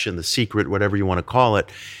attraction, the secret, whatever you want to call it,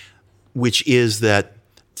 which is that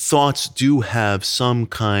thoughts do have some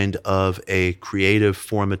kind of a creative,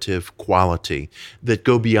 formative quality that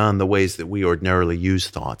go beyond the ways that we ordinarily use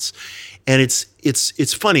thoughts. And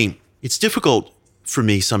it's funny, it's difficult for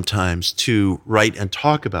me sometimes to write and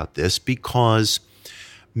talk about this because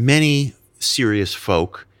many serious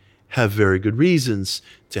folk have very good reasons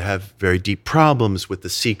to have very deep problems with the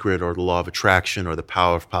secret or the law of attraction or the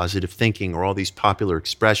power of positive thinking or all these popular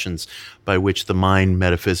expressions by which the mind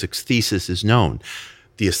metaphysics thesis is known.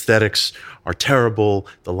 The aesthetics are terrible,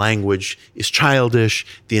 the language is childish,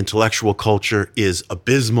 the intellectual culture is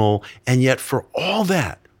abysmal, and yet for all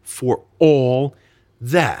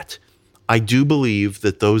that, I do believe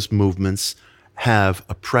that those movements have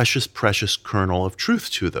a precious, precious kernel of truth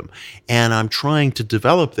to them. And I'm trying to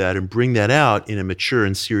develop that and bring that out in a mature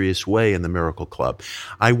and serious way in the Miracle Club.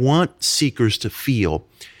 I want seekers to feel,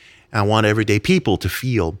 I want everyday people to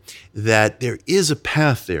feel that there is a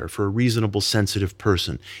path there for a reasonable, sensitive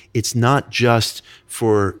person. It's not just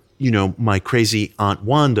for, my crazy Aunt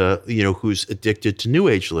Wanda, who's addicted to New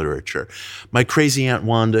Age literature. My crazy Aunt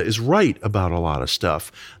Wanda is right about a lot of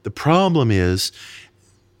stuff. The problem is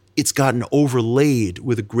it's gotten overlaid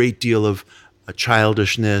with a great deal of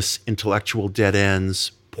childishness, intellectual dead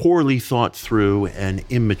ends, poorly thought through and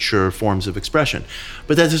immature forms of expression.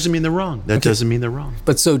 But that doesn't mean they're wrong. Doesn't mean they're wrong.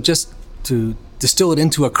 But so just to distill it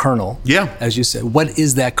into a kernel, as you said, what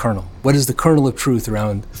is that kernel? What is the kernel of truth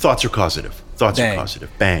around? Thoughts are causative. Thoughts are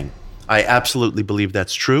causative. Bang. I absolutely believe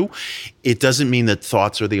that's true. It doesn't mean that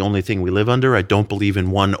thoughts are the only thing we live under. I don't believe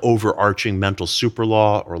in one overarching mental super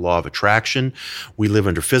law or law of attraction. We live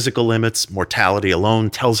under physical limits. Mortality alone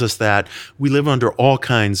tells us that. We live under all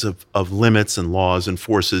kinds of limits and laws and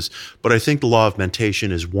forces. But I think the law of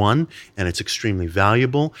mentation is one, and it's extremely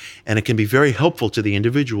valuable, and it can be very helpful to the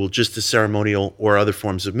individual, just as ceremonial or other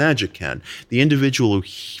forms of magic can. The individual who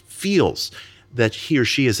feels that he or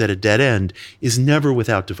she is at a dead end is never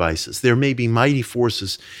without devices. There may be mighty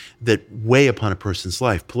forces that weigh upon a person's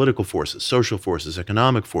life, political forces, social forces,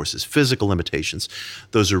 economic forces, physical limitations.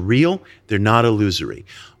 Those are real, they're not illusory.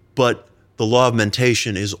 But the law of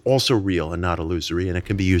mentation is also real and not illusory, and it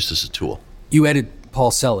can be used as a tool. You edited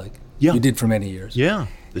Paul Selig. Yeah. You did for many years. Yeah,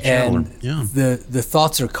 the channeler. And the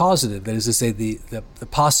thoughts are causative, that is to say, the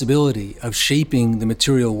possibility of shaping the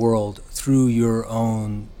material world through your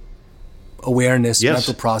own awareness,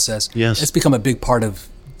 mental process. Yes. It's become a big part of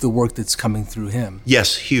the work that's coming through him.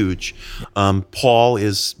 Yes, huge. Paul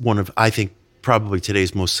is one of, I think, probably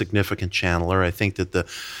today's most significant channeler. I think that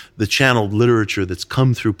the channeled literature that's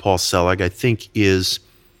come through Paul Selig, I think, is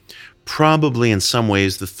probably in some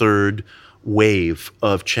ways the third wave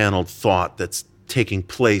of channeled thought that's taking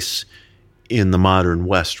place in the modern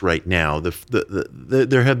West right now.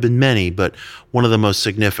 There have been many, but one of the most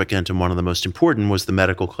significant and one of the most important was the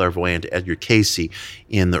medical clairvoyant Edgar Cayce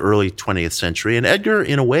in the early 20th century. And Edgar,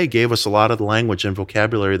 in a way, gave us a lot of the language and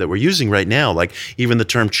vocabulary that we're using right now. Like even the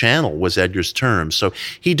term channel was Edgar's term. So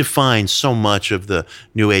he defined so much of the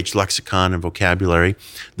New Age lexicon and vocabulary.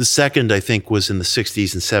 The second, I think, was in the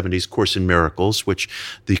 60s and 70s, Course in Miracles, which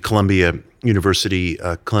the Columbia University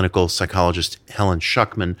clinical psychologist Helen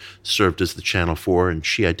Schuckman served as the channel for, and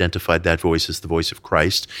she identified that voice as the voice of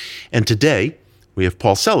Christ. And today, we have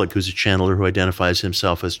Paul Selig, who's a channeler who identifies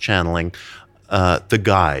himself as channeling the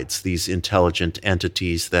guides, these intelligent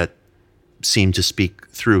entities that seem to speak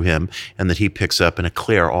through him and that he picks up in a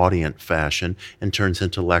clairaudient fashion and turns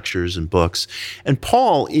into lectures and books. And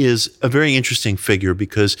Paul is a very interesting figure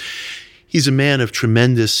because he's a man of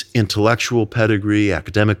tremendous intellectual pedigree,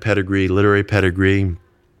 academic pedigree, literary pedigree.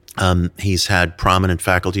 He's had prominent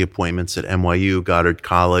faculty appointments at NYU, Goddard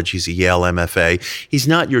College. He's a Yale MFA. He's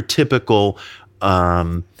not your typical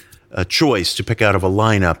choice to pick out of a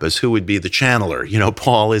lineup as who would be the channeler. You know,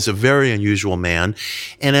 Paul is a very unusual man.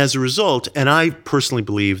 And as a result, and I personally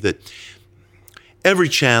believe that every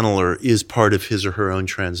channeler is part of his or her own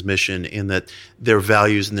transmission in that their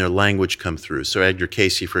values and their language come through. So Edgar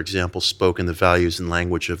Cayce, for example, spoke in the values and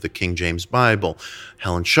language of the King James Bible.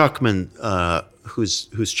 Helen Schuckman,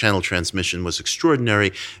 whose channel transmission was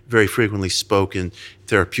extraordinary, very frequently spoke in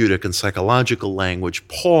therapeutic and psychological language.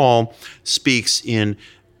 Paul speaks in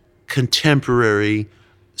contemporary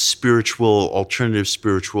spiritual, alternative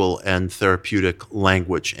spiritual, and therapeutic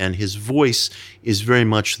language. And his voice is very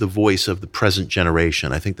much the voice of the present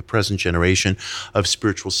generation. I think the present generation of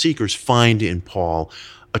spiritual seekers find in Paul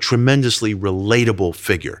a tremendously relatable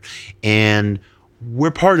figure. And we're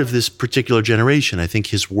part of this particular generation. I think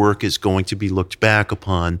his work is going to be looked back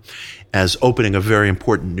upon as opening a very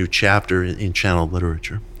important new chapter in channeled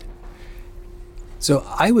literature. So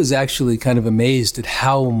I was actually kind of amazed at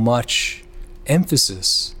how much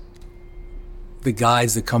emphasis the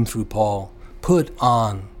guides that come through Paul put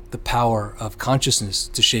on the power of consciousness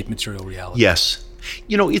to shape material reality. Yes.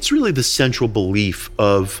 You know, it's really the central belief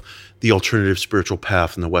of the alternative spiritual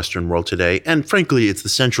path in the Western world today. And frankly, it's the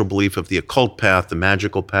central belief of the occult path, the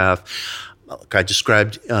magical path. I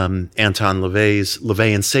described Anton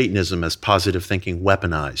LaVeyan Satanism as positive thinking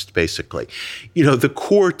weaponized, basically. You know, the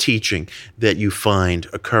core teaching that you find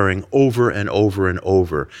occurring over and over and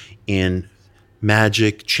over in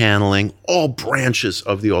magic, channeling, all branches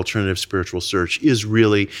of the alternative spiritual search is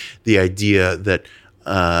really the idea that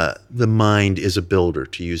the mind is a builder,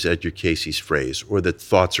 to use Edgar Cayce's phrase, or that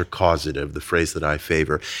thoughts are causative, the phrase that I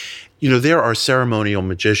favor. You know, there are ceremonial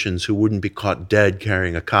magicians who wouldn't be caught dead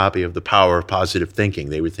carrying a copy of The Power of Positive Thinking.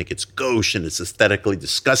 They would think it's gauche and it's aesthetically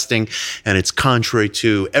disgusting and it's contrary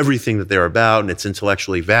to everything that they're about and it's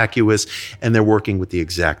intellectually vacuous, and they're working with the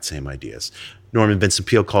exact same ideas. Norman Vincent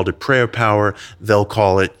Peale called it prayer power. They'll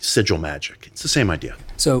call it sigil magic. It's the same idea.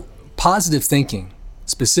 So positive thinking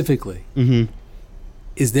specifically,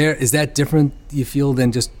 is that different, you feel,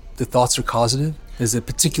 than just the thoughts are causative? There's a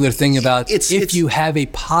particular thing about if you have a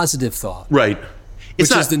positive thought. Right.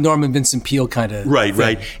 Which is the Norman Vincent Peale kind of Right, thing.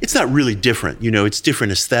 right. It's not really different. You know, it's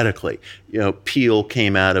different aesthetically. You know, Peale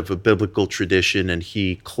came out of a biblical tradition and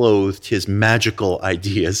he clothed his magical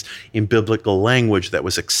ideas in biblical language that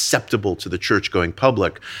was acceptable to the church-going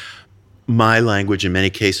public. My language in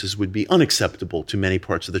many cases would be unacceptable to many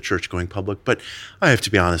parts of the church-going public. But I have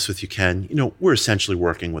to be honest with you, Ken, you know, we're essentially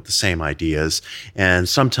working with the same ideas. And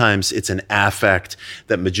sometimes it's an affect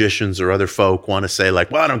that magicians or other folk want to say, like,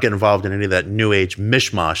 well, I don't get involved in any of that new age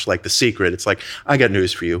mishmash like The Secret. It's like, I got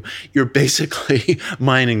news for you. You're basically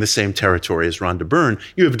mining the same territory as Rhonda Byrne.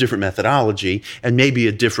 You have a different methodology and maybe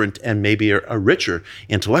a different and maybe a richer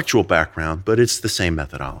intellectual background, but it's the same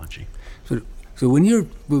methodology. So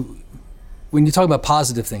when you talk about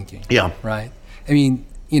positive thinking, right? I mean,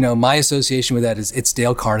 you know, my association with that is it's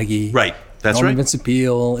Dale Carnegie, right? That's Norman right. Vincent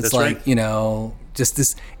Peale. It's That's like right. You know, just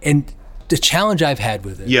this, and the challenge I've had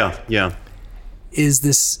with it, is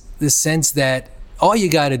this sense that all you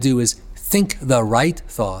got to do is think the right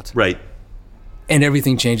thought, right, and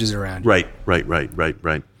everything changes around you.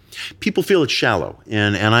 Right. People feel it's shallow,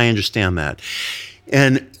 and I understand that,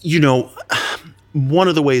 and you know. One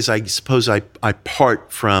of the ways I suppose I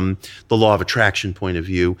part from the law of attraction point of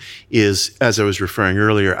view is, as I was referring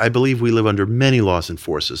earlier, I believe we live under many laws and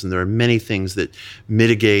forces, and there are many things that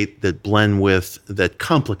mitigate, that blend with, that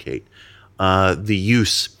complicate the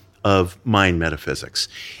use of mind metaphysics.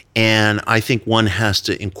 And I think one has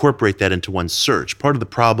to incorporate that into one's search. Part of the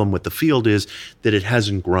problem with the field is that it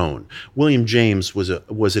hasn't grown. William James was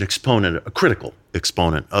an exponent, a critical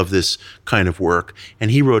exponent of this kind of work,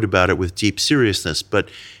 and he wrote about it with deep seriousness. But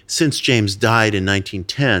since James died in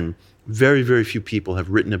 1910, very, very few people have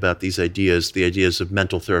written about these ideas, the ideas of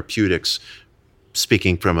mental therapeutics,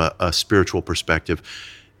 speaking from a spiritual perspective,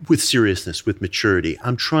 with seriousness, with maturity.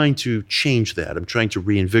 I'm trying to change that. I'm trying to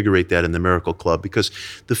reinvigorate that in the Miracle Club, because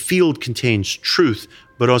the field contains truth,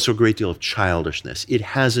 but also a great deal of childishness. It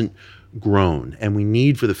hasn't grown, and we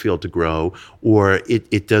need for the field to grow, or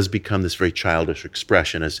it does become this very childish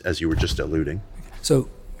expression, as you were just alluding. So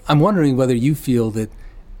I'm wondering whether you feel that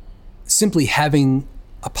simply having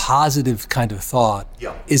a positive kind of thought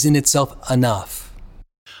is in itself enough.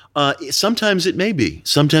 Sometimes it may be.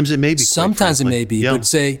 Sometimes it may be. Sometimes it may be. Yeah. But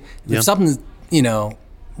say if something,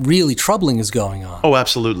 really troubling is going on. Oh,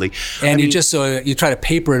 absolutely. And you try to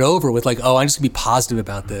paper it over with like, oh, I'm just going to be positive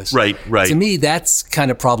about this. Right. To me, that's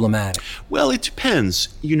kind of problematic. Well, it depends.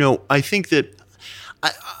 I think that,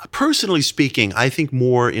 personally speaking, I think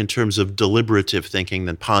more in terms of deliberative thinking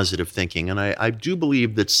than positive thinking. And I do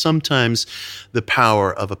believe that sometimes the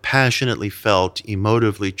power of a passionately felt,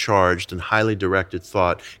 emotively charged, and highly directed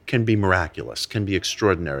thought can be miraculous, can be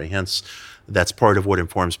extraordinary. Hence, that's part of what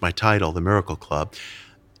informs my title, The Miracle Club.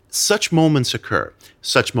 Such moments occur.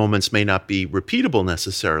 Such moments may not be repeatable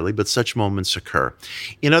necessarily, but such moments occur.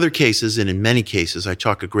 In other cases, and in many cases, I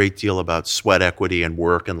talk a great deal about sweat equity and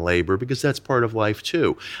work and labor, because that's part of life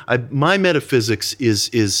too. My metaphysics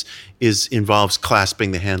involves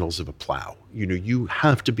clasping the handles of a plow. You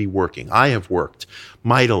have to be working. I have worked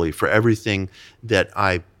mightily for everything that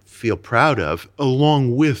I feel proud of,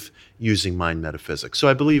 along with using mind metaphysics. So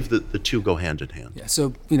I believe that the two go hand in hand. Yeah.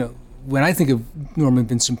 So, when I think of Norman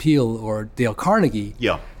Vincent Peale or Dale Carnegie,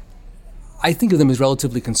 I think of them as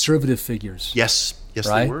relatively conservative figures. Yes,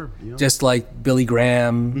 right? They were. Yeah. Just like Billy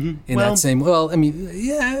Graham in that same.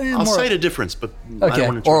 I'll cite a difference, but I don't want to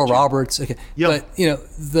interrupt Oral you. Roberts. Okay, but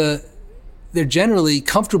they're generally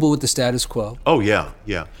comfortable with the status quo. Oh yeah.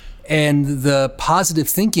 And the positive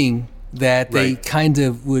thinking that they kind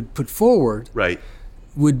of would put forward,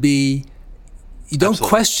 would be, you don't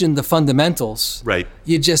question the fundamentals. Right.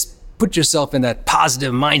 You just put yourself in that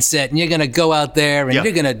positive mindset, and you're going to go out there and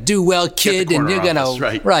you're going to do well, kid, and you're going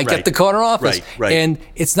to get the corner office. Right. And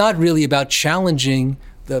it's not really about challenging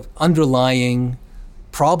the underlying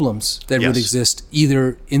problems that would exist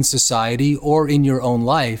either in society or in your own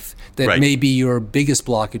life that may be your biggest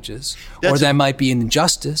blockages, or that might be an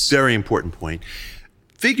injustice. Very important point.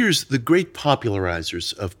 Figures, the great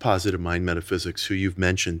popularizers of positive mind metaphysics who you've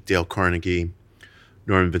mentioned, Dale Carnegie,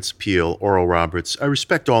 Norman Vincent Peale, Oral Roberts, I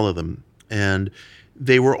respect all of them. And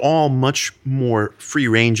they were all much more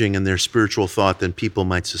free-ranging in their spiritual thought than people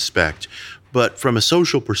might suspect. But from a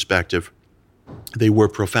social perspective, they were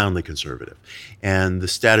profoundly conservative. And the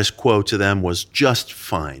status quo to them was just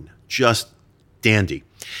fine, just dandy.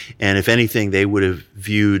 And if anything, they would have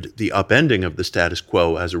viewed the upending of the status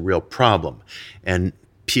quo as a real problem. And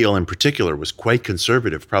Peale in particular was quite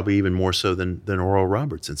conservative, probably even more so than Oral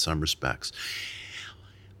Roberts in some respects.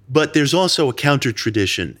 But there's also a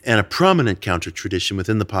counter-tradition, and a prominent counter-tradition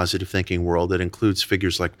within the positive thinking world that includes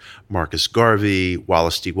figures like Marcus Garvey,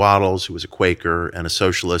 Wallace D. Wattles, who was a Quaker and a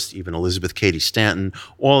socialist, even Elizabeth Cady Stanton.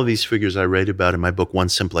 All of these figures I write about in my book, One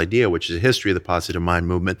Simple Idea, which is a history of the positive mind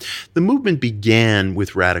movement. The movement began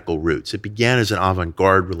with radical roots. It began as an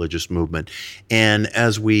avant-garde religious movement. And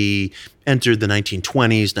as we entered the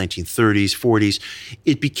 1920s, 1930s, 40s,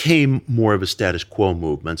 it became more of a status quo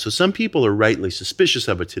movement. So some people are rightly suspicious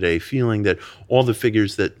of it today, feeling that all the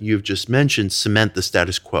figures that you've just mentioned cement the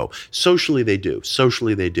status quo. Socially, they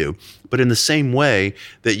do. But in the same way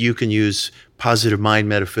that you can use positive mind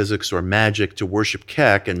metaphysics or magic to worship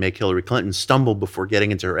Keck and make Hillary Clinton stumble before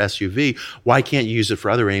getting into her SUV, why can't you use it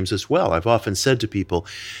for other aims as well? I've often said to people,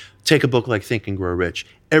 take a book like Think and Grow Rich.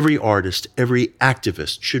 Every artist, every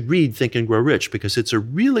activist should read Think and Grow Rich, because it's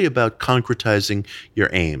really about concretizing your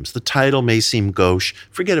aims. The title may seem gauche.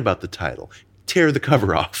 Forget about the title. Tear the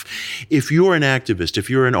cover off. If you're an activist, if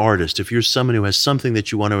you're an artist, if you're someone who has something that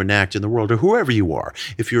you want to enact in the world, or whoever you are,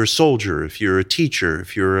 if you're a soldier, if you're a teacher,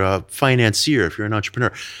 if you're a financier, if you're an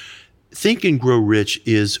entrepreneur, Think and Grow Rich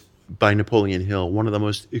is by Napoleon Hill, one of the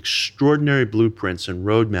most extraordinary blueprints and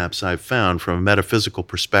roadmaps I've found from a metaphysical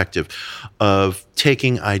perspective of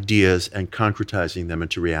taking ideas and concretizing them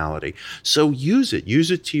into reality. So use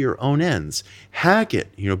it to your own ends. Hack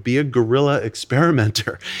it, be a guerrilla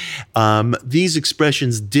experimenter. These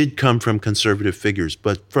expressions did come from conservative figures,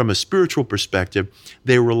 but from a spiritual perspective,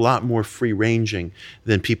 they were a lot more free-ranging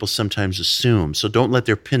than people sometimes assume. So don't let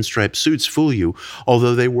their pinstripe suits fool you,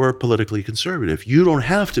 although they were politically conservative. You don't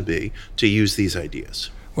have to be to use these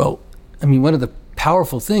ideas. Well, one of the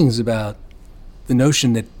powerful things about the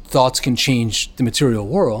notion that thoughts can change the material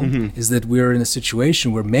world is that we're in a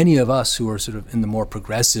situation where many of us who are sort of in the more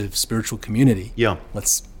progressive spiritual community,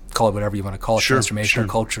 let's call it whatever you want to call it, transformational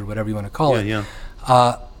culture, whatever you want to call it,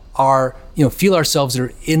 are, feel ourselves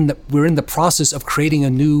we're in the process of creating a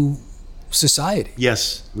new society.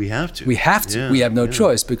 Yes, we have to. We have to. We have no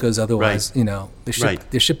choice, because otherwise,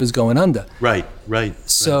 the ship is going under. Right.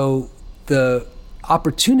 So the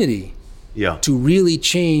opportunity to really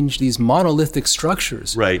change these monolithic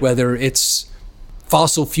structures, whether it's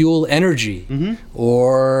fossil fuel energy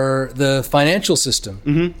or the financial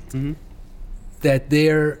system, that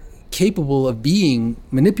they're capable of being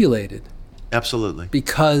manipulated. Absolutely.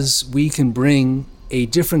 Because we can bring a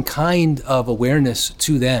different kind of awareness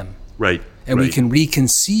to them. Right. And we can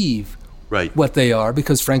reconceive what they are,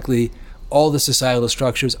 because frankly, all the societal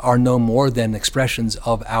structures are no more than expressions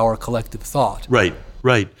of our collective thought. Right.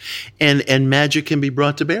 And magic can be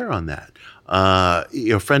brought to bear on that.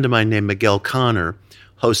 A friend of mine named Miguel Connor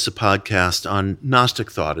hosts a podcast on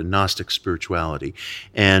Gnostic thought and Gnostic spirituality.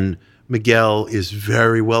 And Miguel is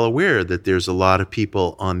very well aware that there's a lot of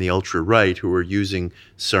people on the ultra-right who are using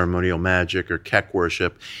ceremonial magic or Kek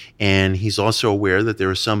worship, and he's also aware that there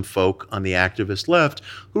are some folk on the activist left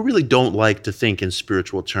who really don't like to think in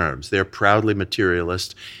spiritual terms. They're proudly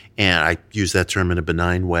materialist, and I use that term in a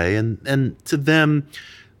benign way, and to them,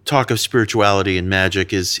 talk of spirituality and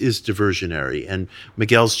magic is diversionary. And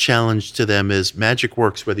Miguel's challenge to them is magic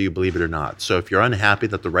works whether you believe it or not. So if you're unhappy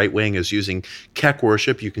that the right wing is using Kek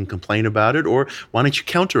worship, you can complain about it, or why don't you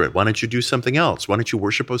counter it? Why don't you do something else? Why don't you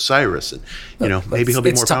worship Osiris? And maybe he'll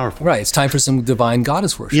be more powerful. Right. It's time for some divine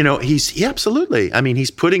goddess worship. Absolutely.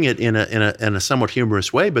 He's putting it in a somewhat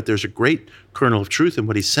humorous way, but there's a great kernel of truth in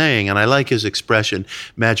what he's saying. And I like his expression,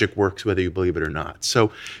 magic works whether you believe it or not.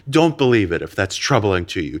 So don't believe it if that's troubling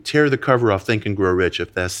to you. Tear the cover off Think and Grow Rich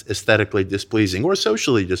if that's aesthetically displeasing or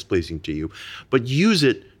socially displeasing to you. But use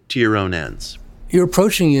it to your own ends. You're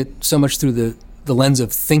approaching it so much through the lens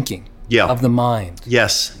of thinking, of the mind.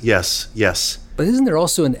 Yes. But isn't there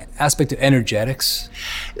also an aspect of energetics?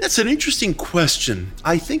 That's an interesting question.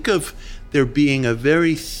 I think of there being a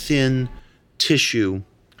very thin tissue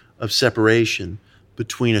of separation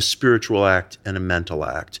between a spiritual act and a mental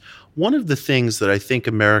act. One of the things that I think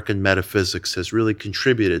American metaphysics has really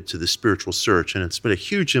contributed to the spiritual search, and it's been a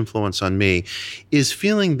huge influence on me, is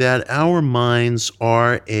feeling that our minds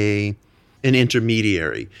are an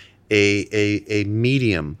intermediary, a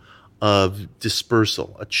medium of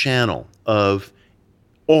dispersal, a channel of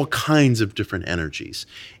all kinds of different energies,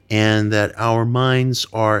 and that our minds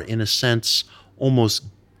are, in a sense, almost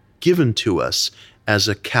given to us as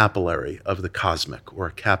a capillary of the cosmic or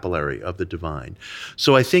a capillary of the divine.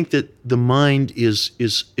 So I think that the mind is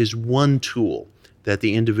one tool that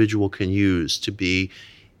the individual can use to be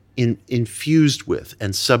infused with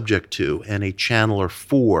and subject to, and a channeler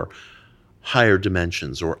for higher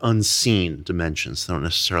dimensions or unseen dimensions. They don't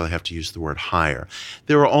necessarily have to use the word higher.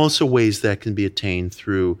 There are also ways that can be attained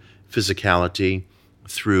through physicality,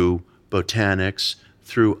 through botanics,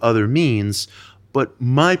 through other means. But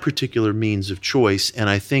my particular means of choice, and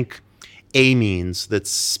I think a means that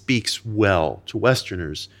speaks well to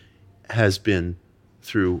Westerners, has been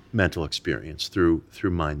through mental experience, through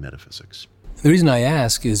mind metaphysics. The reason I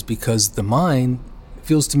ask is because the mind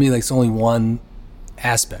feels to me like it's only one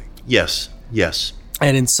aspect. Yes.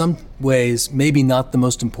 And in some ways, maybe not the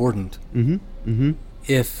most important.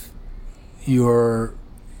 If you're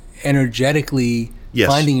energetically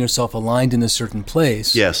finding yourself aligned in a certain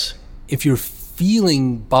place. Yes. If you're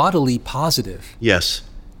feeling bodily positive,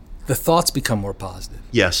 the thoughts become more positive.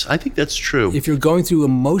 Yes, I think that's true. If you're going through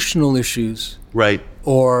emotional issues,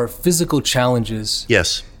 or physical challenges,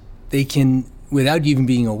 they can, without you even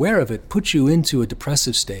being aware of it, put you into a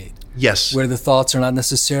depressive state. Where the thoughts are not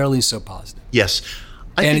necessarily so positive.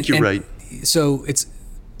 I think you're right. So it's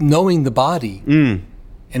knowing the body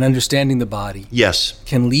and understanding the body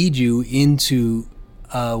can lead you into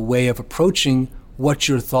a way of approaching what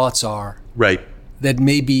your thoughts are. That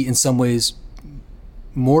may be in some ways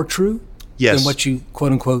more true than what you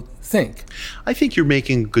quote unquote think. I think you're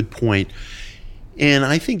making a good point. And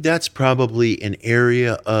I think that's probably an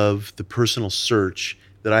area of the personal search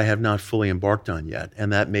that I have not fully embarked on yet,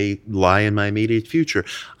 and that may lie in my immediate future.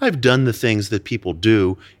 I've done the things that people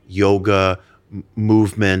do, yoga,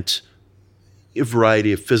 movement, a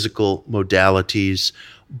variety of physical modalities,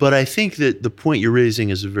 but I think that the point you're raising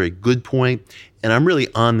is a very good point, and I'm really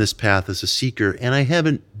on this path as a seeker, and I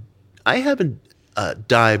haven't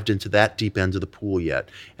dived into that deep end of the pool yet,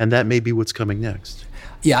 and that may be what's coming next.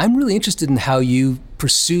 Yeah, I'm really interested in how you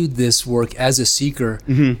pursued this work as a seeker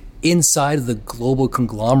inside of the global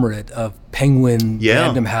conglomerate of Penguin,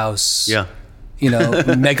 Random House,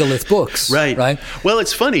 Megalith Books. Right. Well,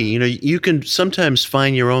 it's funny, you can sometimes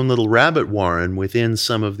find your own little rabbit warren within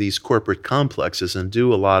some of these corporate complexes and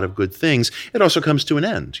do a lot of good things. It also comes to an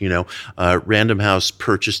end. Random House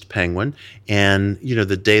purchased Penguin, and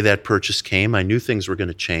the day that purchase came, I knew things were going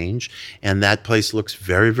to change, and that place looks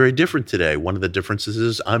very, very different today. One of the differences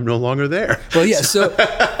is I'm no longer there. Well, yeah, so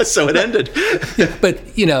it ended.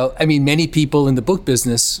 But many people in the book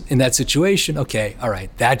business in that situation, okay, all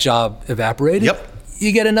right, that job evaporated. Yep.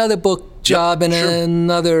 You get another book job in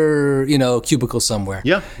another, cubicle somewhere.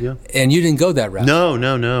 Yeah. And you didn't go that route.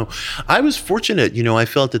 No. I was fortunate. I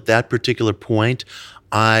felt at that particular point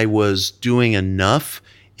I was doing enough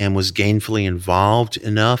and was gainfully involved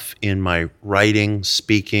enough in my writing,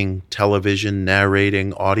 speaking, television,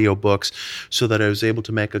 narrating, audiobooks, so that I was able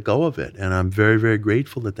to make a go of it. And I'm very, very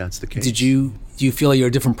grateful that that's the case. Do you feel like you're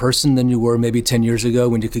a different person than you were maybe 10 years ago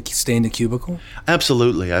when you could stay in the cubicle?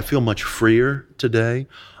 Absolutely. I feel much freer today.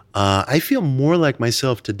 I feel more like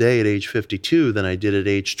myself today at age 52 than I did at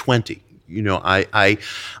age 20. I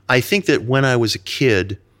think that when I was a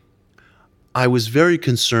kid, I was very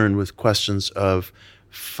concerned with questions of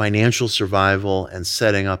financial survival and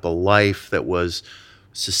setting up a life that was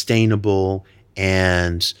sustainable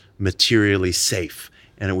and materially safe.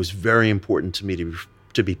 And it was very important to me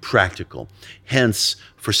to be practical. Hence,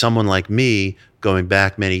 for someone like me, going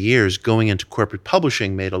back many years, going into corporate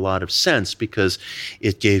publishing made a lot of sense because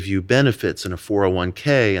it gave you benefits and a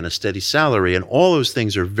 401k and a steady salary, and all those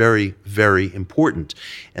things are very, very important.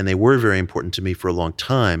 And they were very important to me for a long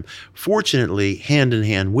time. Fortunately, hand in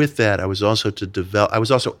hand with that, I was also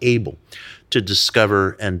able to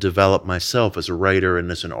discover and develop myself as a writer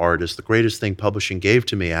and as an artist. The greatest thing publishing gave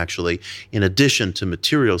to me, actually, in addition to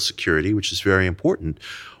material security, which is very important,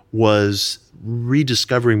 was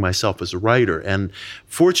rediscovering myself as a writer. And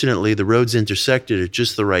fortunately, the roads intersected at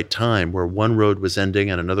just the right time, where one road was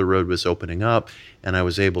ending and another road was opening up, and I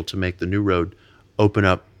was able to make the new road open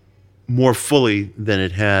up more fully than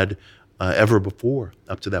it had ever before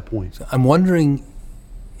up to that point. I'm wondering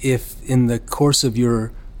if in the course of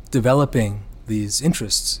your developing these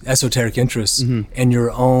interests, esoteric interests, and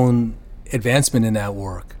your own advancement in that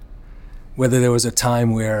work, whether there was a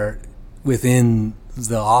time where within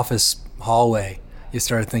the office hallway you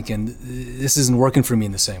started thinking, this isn't working for me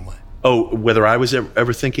in the same way. Oh, whether I was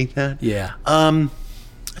ever thinking that? Yeah.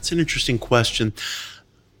 That's an interesting question.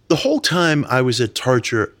 The whole time I was at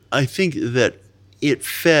Tarcher, I think that it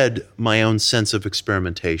fed my own sense of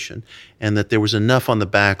experimentation, and that there was enough on the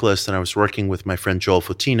backlist, and I was working with my friend Joel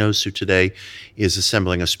Fotinos, who today is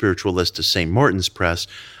assembling a spiritual list to St. Martin's Press.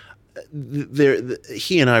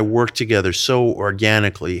 He and I worked together so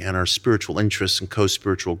organically, and our spiritual interests and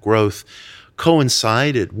co-spiritual growth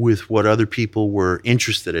coincided with what other people were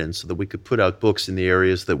interested in, so that we could put out books in the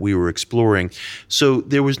areas that we were exploring. So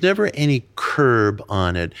there was never any curb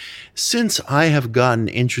on it. Since I have gotten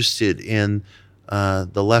interested in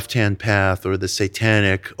the left-hand path or the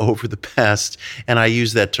satanic over the past, and I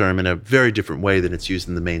use that term in a very different way than it's used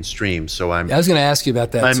in the mainstream. So I was going to ask you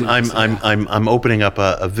about that. I'm opening up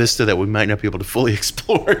a vista that we might not be able to fully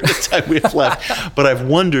explore at the time we have left. But I've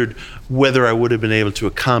wondered whether I would have been able to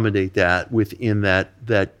accommodate that within that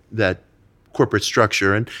corporate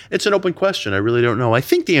structure, and it's an open question. I really don't know. I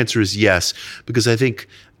think the answer is yes, because I think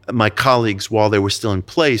my colleagues, while they were still in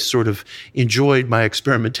place, sort of enjoyed my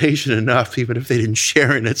experimentation enough, even if they didn't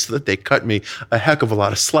share in it, so that they cut me a heck of a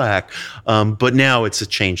lot of slack. But now it's a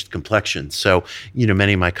changed complexion. So,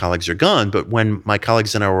 many of my colleagues are gone. But when my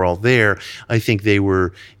colleagues and I were all there, I think they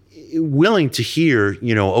were willing to hear,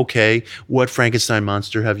 okay, what Frankenstein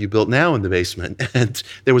monster have you built now in the basement? And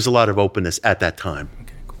there was a lot of openness at that time.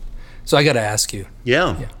 Okay, cool. So I got to ask you.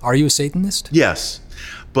 Yeah. Are you a Satanist? Yes.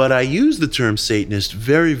 But I use the term Satanist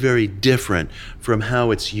very, very different from how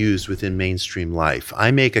it's used within mainstream life. I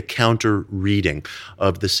make a counter reading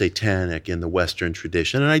of the satanic in the Western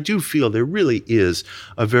tradition, and I do feel there really is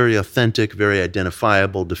a very authentic, very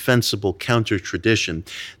identifiable, defensible counter tradition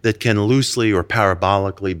that can loosely or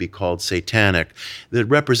parabolically be called satanic, that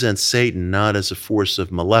represents Satan not as a force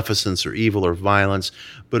of maleficence or evil or violence,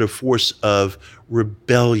 but a force of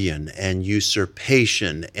rebellion and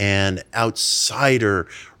usurpation and outsider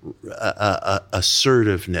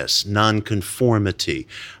assertiveness, nonconformity,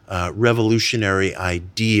 revolutionary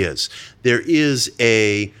ideas. There is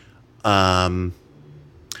a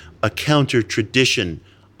counter tradition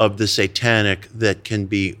of the satanic that can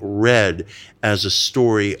be read as a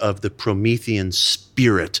story of the Promethean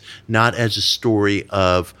spirit, not as a story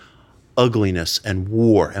of ugliness and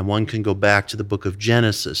war. And one can go back to the book of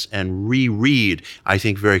Genesis and reread, I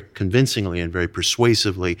think very convincingly and very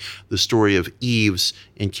persuasively, the story of Eve's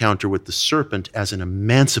encounter with the serpent as an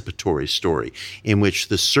emancipatory story in which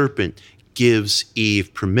the serpent gives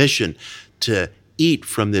Eve permission to eat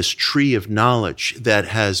from this tree of knowledge that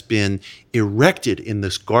has been erected in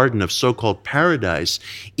this garden of so-called paradise,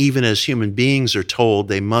 even as human beings are told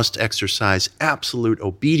they must exercise absolute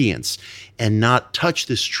obedience and not touch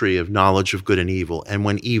this tree of knowledge of good and evil. And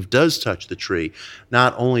when Eve does touch the tree,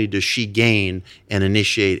 not only does she gain and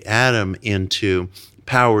initiate Adam into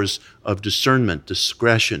powers of discernment,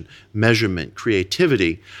 discretion, measurement,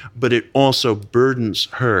 creativity, but it also burdens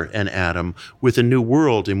her and Adam with a new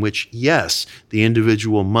world in which, yes, the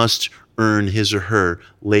individual must earn his or her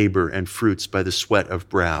labor and fruits by the sweat of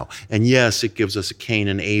brow. And yes, it gives us a Cain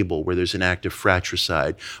and Abel where there's an act of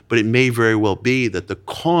fratricide, but it may very well be that the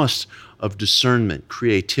cost of discernment,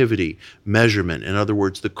 creativity, measurement, in other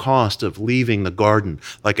words, the cost of leaving the garden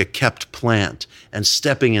like a kept plant and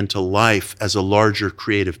stepping into life as a larger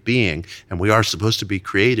creative being, and we are supposed to be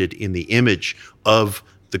created in the image of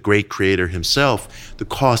the great creator himself, the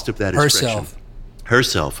cost of that is friction.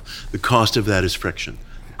 Herself. The cost of that is friction.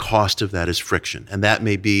 The cost of that is friction. And that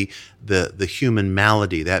may be the human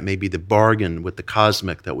malady, that may be the bargain with the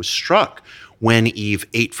cosmic that was struck when Eve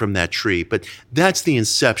ate from that tree. But that's the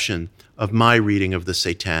inception of my reading of the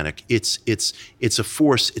satanic. It's a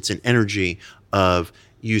force, it's an energy of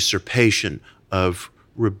usurpation, of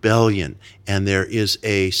rebellion. And there is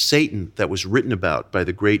a Satan that was written about by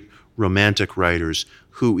the great romantic writers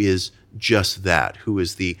who is just that, who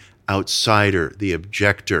is the outsider, the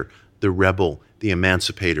objector, the rebel, the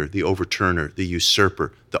emancipator, the overturner, the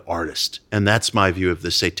usurper, the artist. And that's my view of the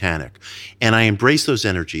satanic. And I embrace those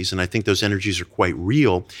energies, and I think those energies are quite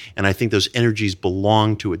real, and I think those energies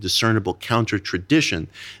belong to a discernible counter-tradition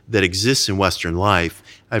that exists in Western life.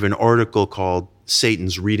 I have an article called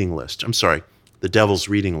Satan's Reading List. The Devil's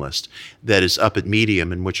Reading List, that is up at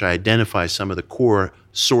Medium, in which I identify some of the core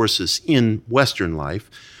sources in Western life,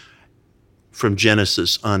 from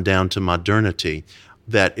Genesis on down to modernity,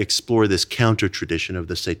 that explore this counter-tradition of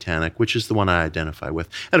the satanic, which is the one I identify with.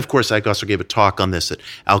 And of course, I also gave a talk on this at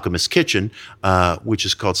Alchemist's Kitchen, which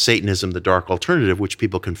is called Satanism, the Dark Alternative, which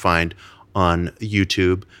people can find on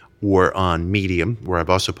YouTube or on Medium, where I've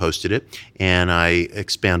also posted it, and I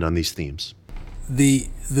expand on these themes. The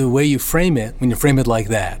way you frame it, when you frame it like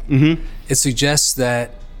that, it suggests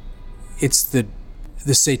that it's the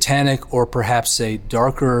satanic or perhaps say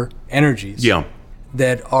darker energies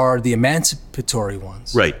that are the emancipatory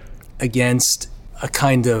ones, right, against a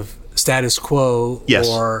kind of status quo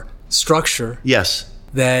or structure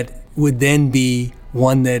that would then be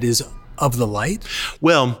one that is of the light?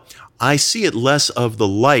 Well, I see it less of the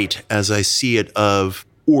light as I see it of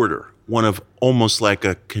order, one of almost like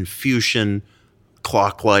a Confucian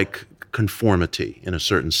clock-like conformity in a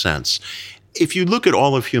certain sense. If you look at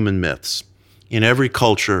all of human myths, in every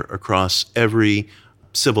culture, across every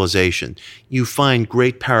civilization, you find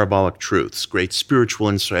great parabolic truths, great spiritual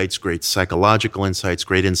insights, great psychological insights,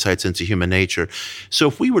 great insights into human nature. So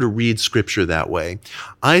if we were to read scripture that way,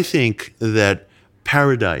 I think that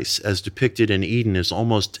paradise, as depicted in Eden, is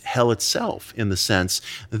almost hell itself, in the sense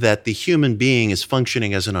that the human being is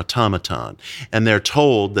functioning as an automaton, and they're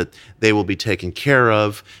told that they will be taken care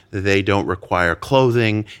of, they don't require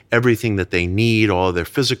clothing, everything that they need, all of their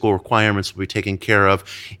physical requirements will be taken care of,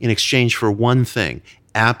 in exchange for one thing: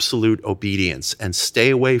 absolute obedience. And stay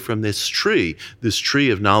away from this tree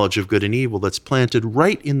of knowledge of good and evil that's planted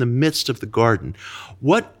right in the midst of the garden.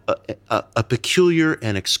 What a peculiar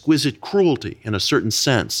and exquisite cruelty, in a certain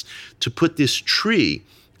sense, to put this tree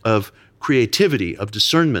of creativity, of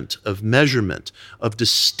discernment, of measurement, of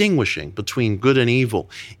distinguishing between good and evil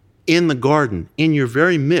in the garden, in your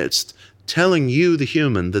very midst, telling you, the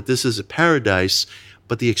human, that this is a paradise,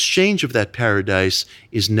 but the exchange of that paradise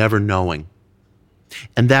is never knowing.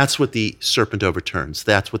 And that's what the serpent overturns.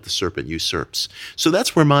 That's what the serpent usurps. So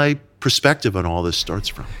that's where my perspective on all this starts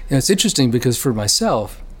from. It's interesting because for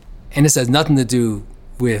myself, and this has nothing to do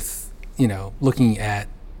with, looking at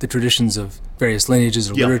the traditions of various lineages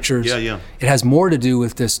or literatures. Yeah. It has more to do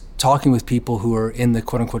with just talking with people who are in the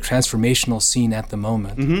quote-unquote transformational scene at the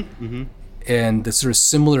moment. And the sort of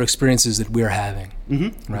similar experiences that we're having,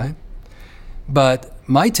 right? But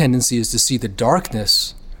my tendency is to see the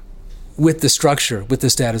darkness with the structure, with the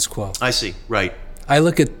status quo. I see, right. I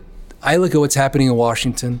look at what's happening in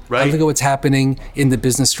Washington. Right. I look at what's happening in the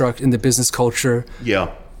business in the business culture.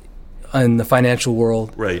 Yeah. In the financial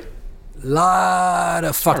world. Right. Lot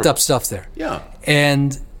of fucked up stuff there. Yeah.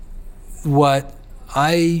 And what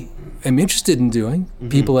I am interested in doing,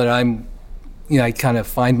 people that I kind of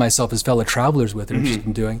find myself as fellow travelers with, interested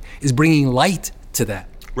in doing, is bringing light to that.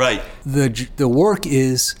 Right. The work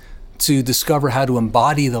is to discover how to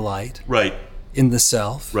embody the light. Right. In the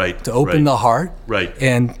self. Right. To open the heart. Right.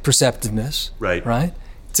 And perceptiveness. Right. Right.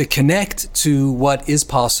 To connect to what is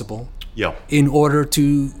possible. Yeah. In order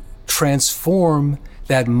to transform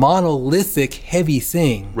that monolithic, heavy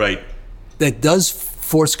thing. Right. That does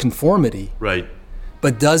force conformity. Right.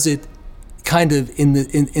 But does it kind of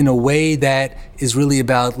in a way that is really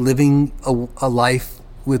about living a life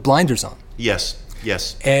with blinders on. Yes.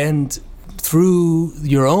 And through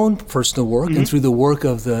your own personal work and through the work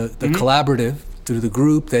of the collaborative, through the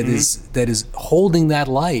group that is holding that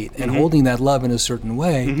light and holding that love in a certain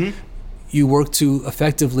way, you work to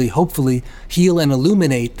effectively, hopefully, heal and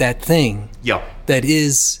illuminate that thing that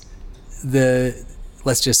is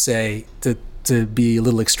let's just say, to be a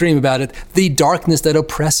little extreme about it, the darkness that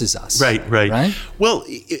oppresses us. Right. Well,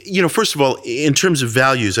 first of all, in terms of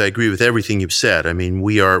values, I agree with everything you've said. I mean,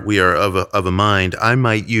 we are of a mind. I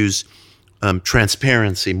might use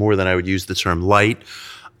transparency more than I would use the term light.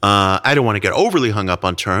 I don't want to get overly hung up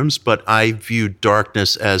on terms, but I view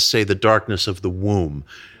darkness as, say, the darkness of the womb.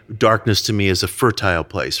 Darkness to me is a fertile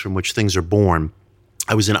place from which things are born.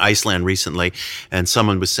 I was in Iceland recently, and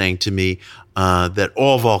someone was saying to me that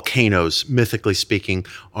all volcanoes, mythically speaking,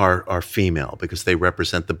 are female because they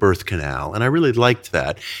represent the birth canal. And I really liked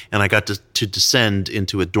that. And I got to descend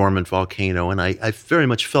into a dormant volcano, and I very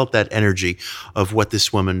much felt that energy of what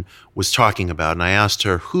this woman was talking about. And I asked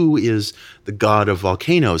her, who is the god of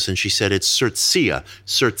volcanoes? And she said, it's Surtsia.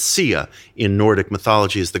 Surtsia in Nordic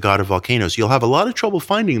mythology is the god of volcanoes. You'll have a lot of trouble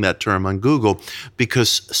finding that term on Google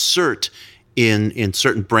because Surt in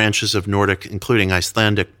certain branches of Nordic, including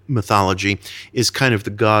Icelandic mythology, is kind of the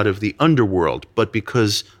god of the underworld. But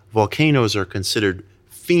because volcanoes are considered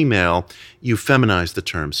female, you feminize the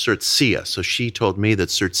term, Surtsia. So she told me that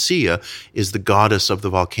Surtsia is the goddess of the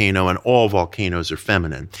volcano and all volcanoes are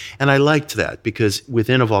feminine. And I liked that because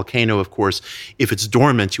within a volcano, of course, if it's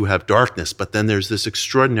dormant, you have darkness, but then there's this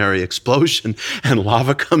extraordinary explosion and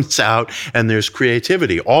lava comes out and there's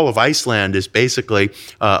creativity. All of Iceland is basically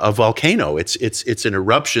a volcano. It's an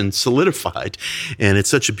eruption solidified, and it's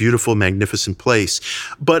such a beautiful, magnificent place.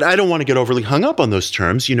 But I don't want to get overly hung up on those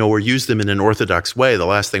terms, or use them in an orthodox way. The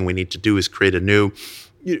last thing we need to do is create a new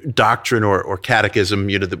doctrine or catechism.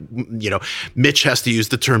 Mitch has to use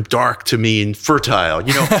the term dark to mean fertile.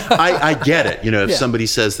 I get it. If somebody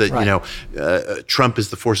says that, Trump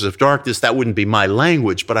is the forces of darkness, that wouldn't be my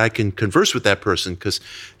language, but I can converse with that person because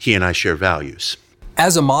he and I share values.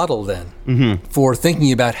 As a model then, for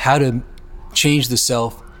thinking about how to change the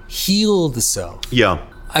self, heal the self. Yeah.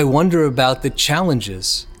 I wonder about the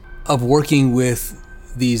challenges of working with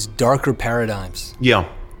these darker paradigms. Yeah.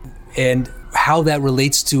 And how that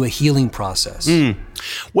relates to a healing process.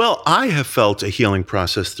 Well, I have felt a healing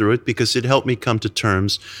process through it because it helped me come to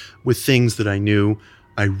terms with things that I knew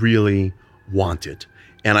I really wanted.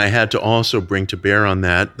 And I had to also bring to bear on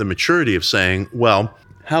that the maturity of saying, well,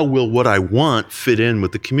 how will what I want fit in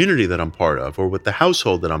with the community that I'm part of or with the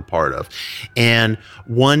household that I'm part of? And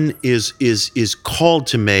one is called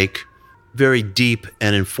to make very deep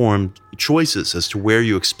and informed choices as to where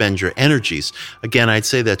you expend your energies. Again, I'd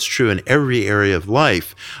say that's true in every area of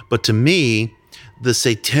life. But to me, the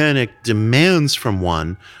satanic demands from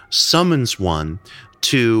one, summons one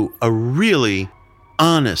to a really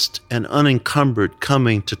honest and unencumbered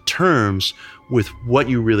coming to terms with what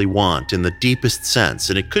you really want in the deepest sense.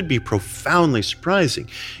 And it could be profoundly surprising.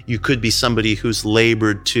 You could be somebody who's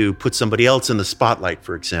labored to put somebody else in the spotlight,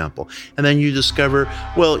 for example. And then you discover,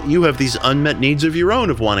 well, you have these unmet needs of your own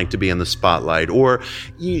of wanting to be in the spotlight. Or,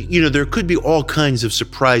 there could be all kinds of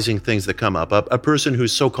surprising things that come up. A person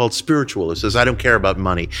who's so-called spiritual, who says, I don't care about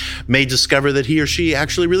money, may discover that he or she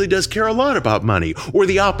actually really does care a lot about money. Or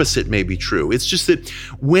the opposite may be true. It's just that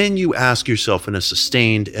when you ask yourself in a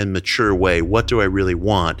sustained and mature way, what what do I really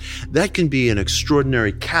want? That can be an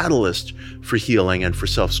extraordinary catalyst for healing and for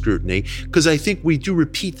self-scrutiny, because I think we do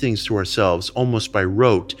repeat things to ourselves almost by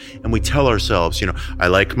rote, and we tell ourselves, I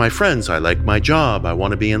like my friends, I like my job, I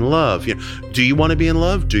want to be in love. Do you want to be in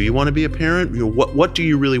love? Do you want to be a parent? What do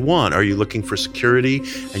you really want? Are you looking for security?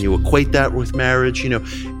 And you equate that with marriage.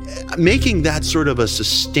 Making that sort of a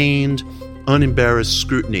sustained, unembarrassed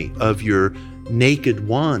scrutiny of your naked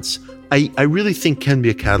wants, I really think can be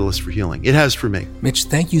a catalyst for healing. It has for me. Mitch,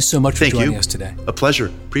 thank you so much for joining us today. A pleasure.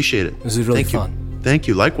 Appreciate it. This was really fun. Thank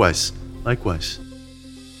you. Likewise. Likewise.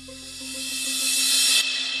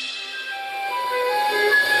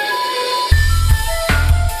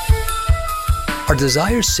 Are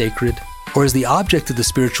desires sacred, or is the object of the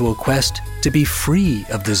spiritual quest to be free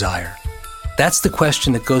of desire? That's the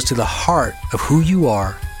question that goes to the heart of who you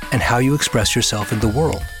are and how you express yourself in the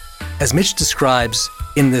world. As Mitch describes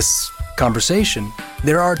in this conversation,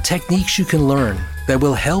 there are techniques you can learn that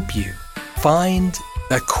will help you find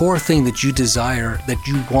that core thing that you desire, that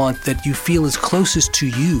you want, that you feel is closest to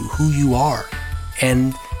you, who you are,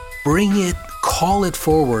 and bring it, call it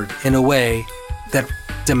forward in a way that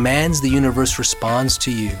demands the universe responds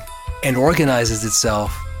to you and organizes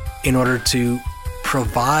itself in order to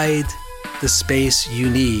provide the space you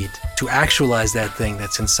need to actualize that thing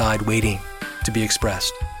that's inside waiting to be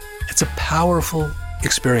expressed. It's a powerful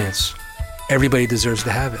experience. Everybody deserves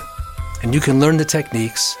to have it. And you can learn the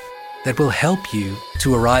techniques that will help you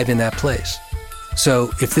to arrive in that place.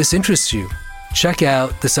 So if this interests you, check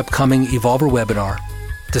out this upcoming Evolver webinar,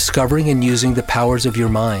 Discovering and Using the Powers of Your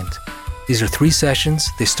Mind. These are 3 sessions.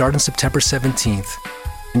 They start on September 17th.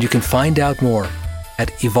 And you can find out more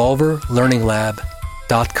at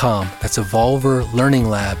evolverlearninglab.com. That's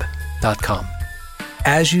evolverlearninglab.com.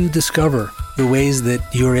 As you discover the ways that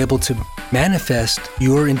you're able to manifest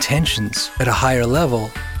your intentions at a higher level,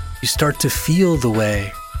 you start to feel the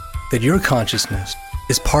way that your consciousness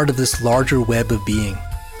is part of this larger web of being,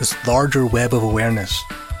 this larger web of awareness.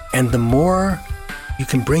 And the more you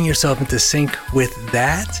can bring yourself into sync with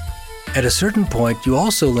that, at a certain point, you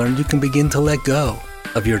also learn you can begin to let go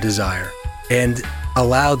of your desire and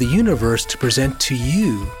allow the universe to present to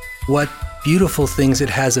you what beautiful things it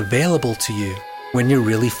has available to you when you're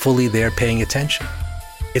really fully there paying attention.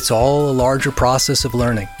 It's all a larger process of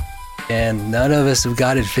learning, and none of us have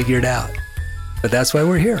got it figured out. But that's why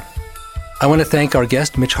we're here. I want to thank our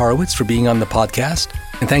guest, Mitch Horowitz, for being on the podcast,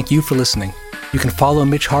 and thank you for listening. You can follow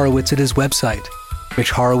Mitch Horowitz at his website,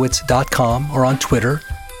 mitchhorowitz.com, or on Twitter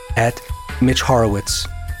at Mitch Horowitz.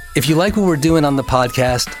 If you like what we're doing on the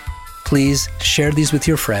podcast, please share these with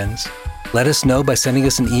your friends. Let us know by sending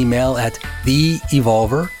us an email at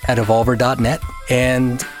theevolver@evolver.net,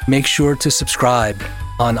 and make sure to subscribe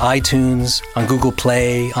on iTunes, on Google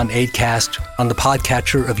Play, on Acast, on the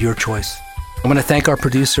podcatcher of your choice. I want to thank our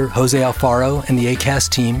producer, Jose Alfaro, and the Acast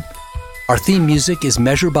team. Our theme music is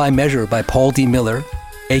Measure by Measure by Paul D. Miller,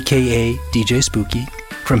 a.k.a. DJ Spooky,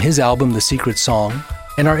 from his album The Secret Song.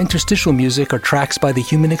 And our interstitial music are tracks by The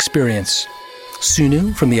Human Experience,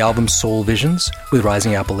 Sunu from the album Soul Visions with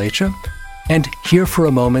Rising Appalachia, and Here for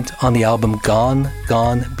a Moment on the album Gone,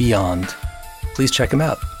 Gone Beyond. Please check them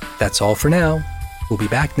out. That's all for now. We'll be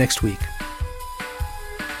back next week.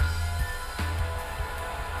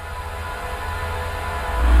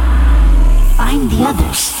 Find the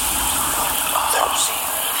others.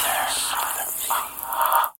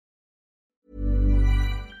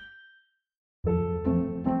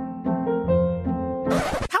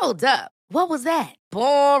 Hold up. What was that?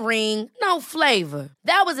 Boring. No flavor.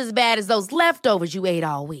 That was as bad as those leftovers you ate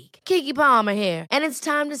all week. Keke Palmer here, and it's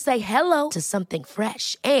time to say hello to something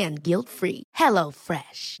fresh and guilt-free. Hello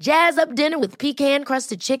Fresh. Jazz up dinner with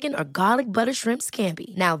pecan-crusted chicken or garlic butter shrimp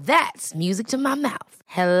scampi. Now that's music to my mouth.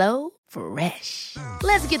 Hello Fresh.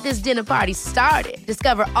 Let's get this dinner party started.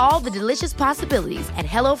 Discover all the delicious possibilities at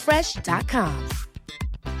HelloFresh.com.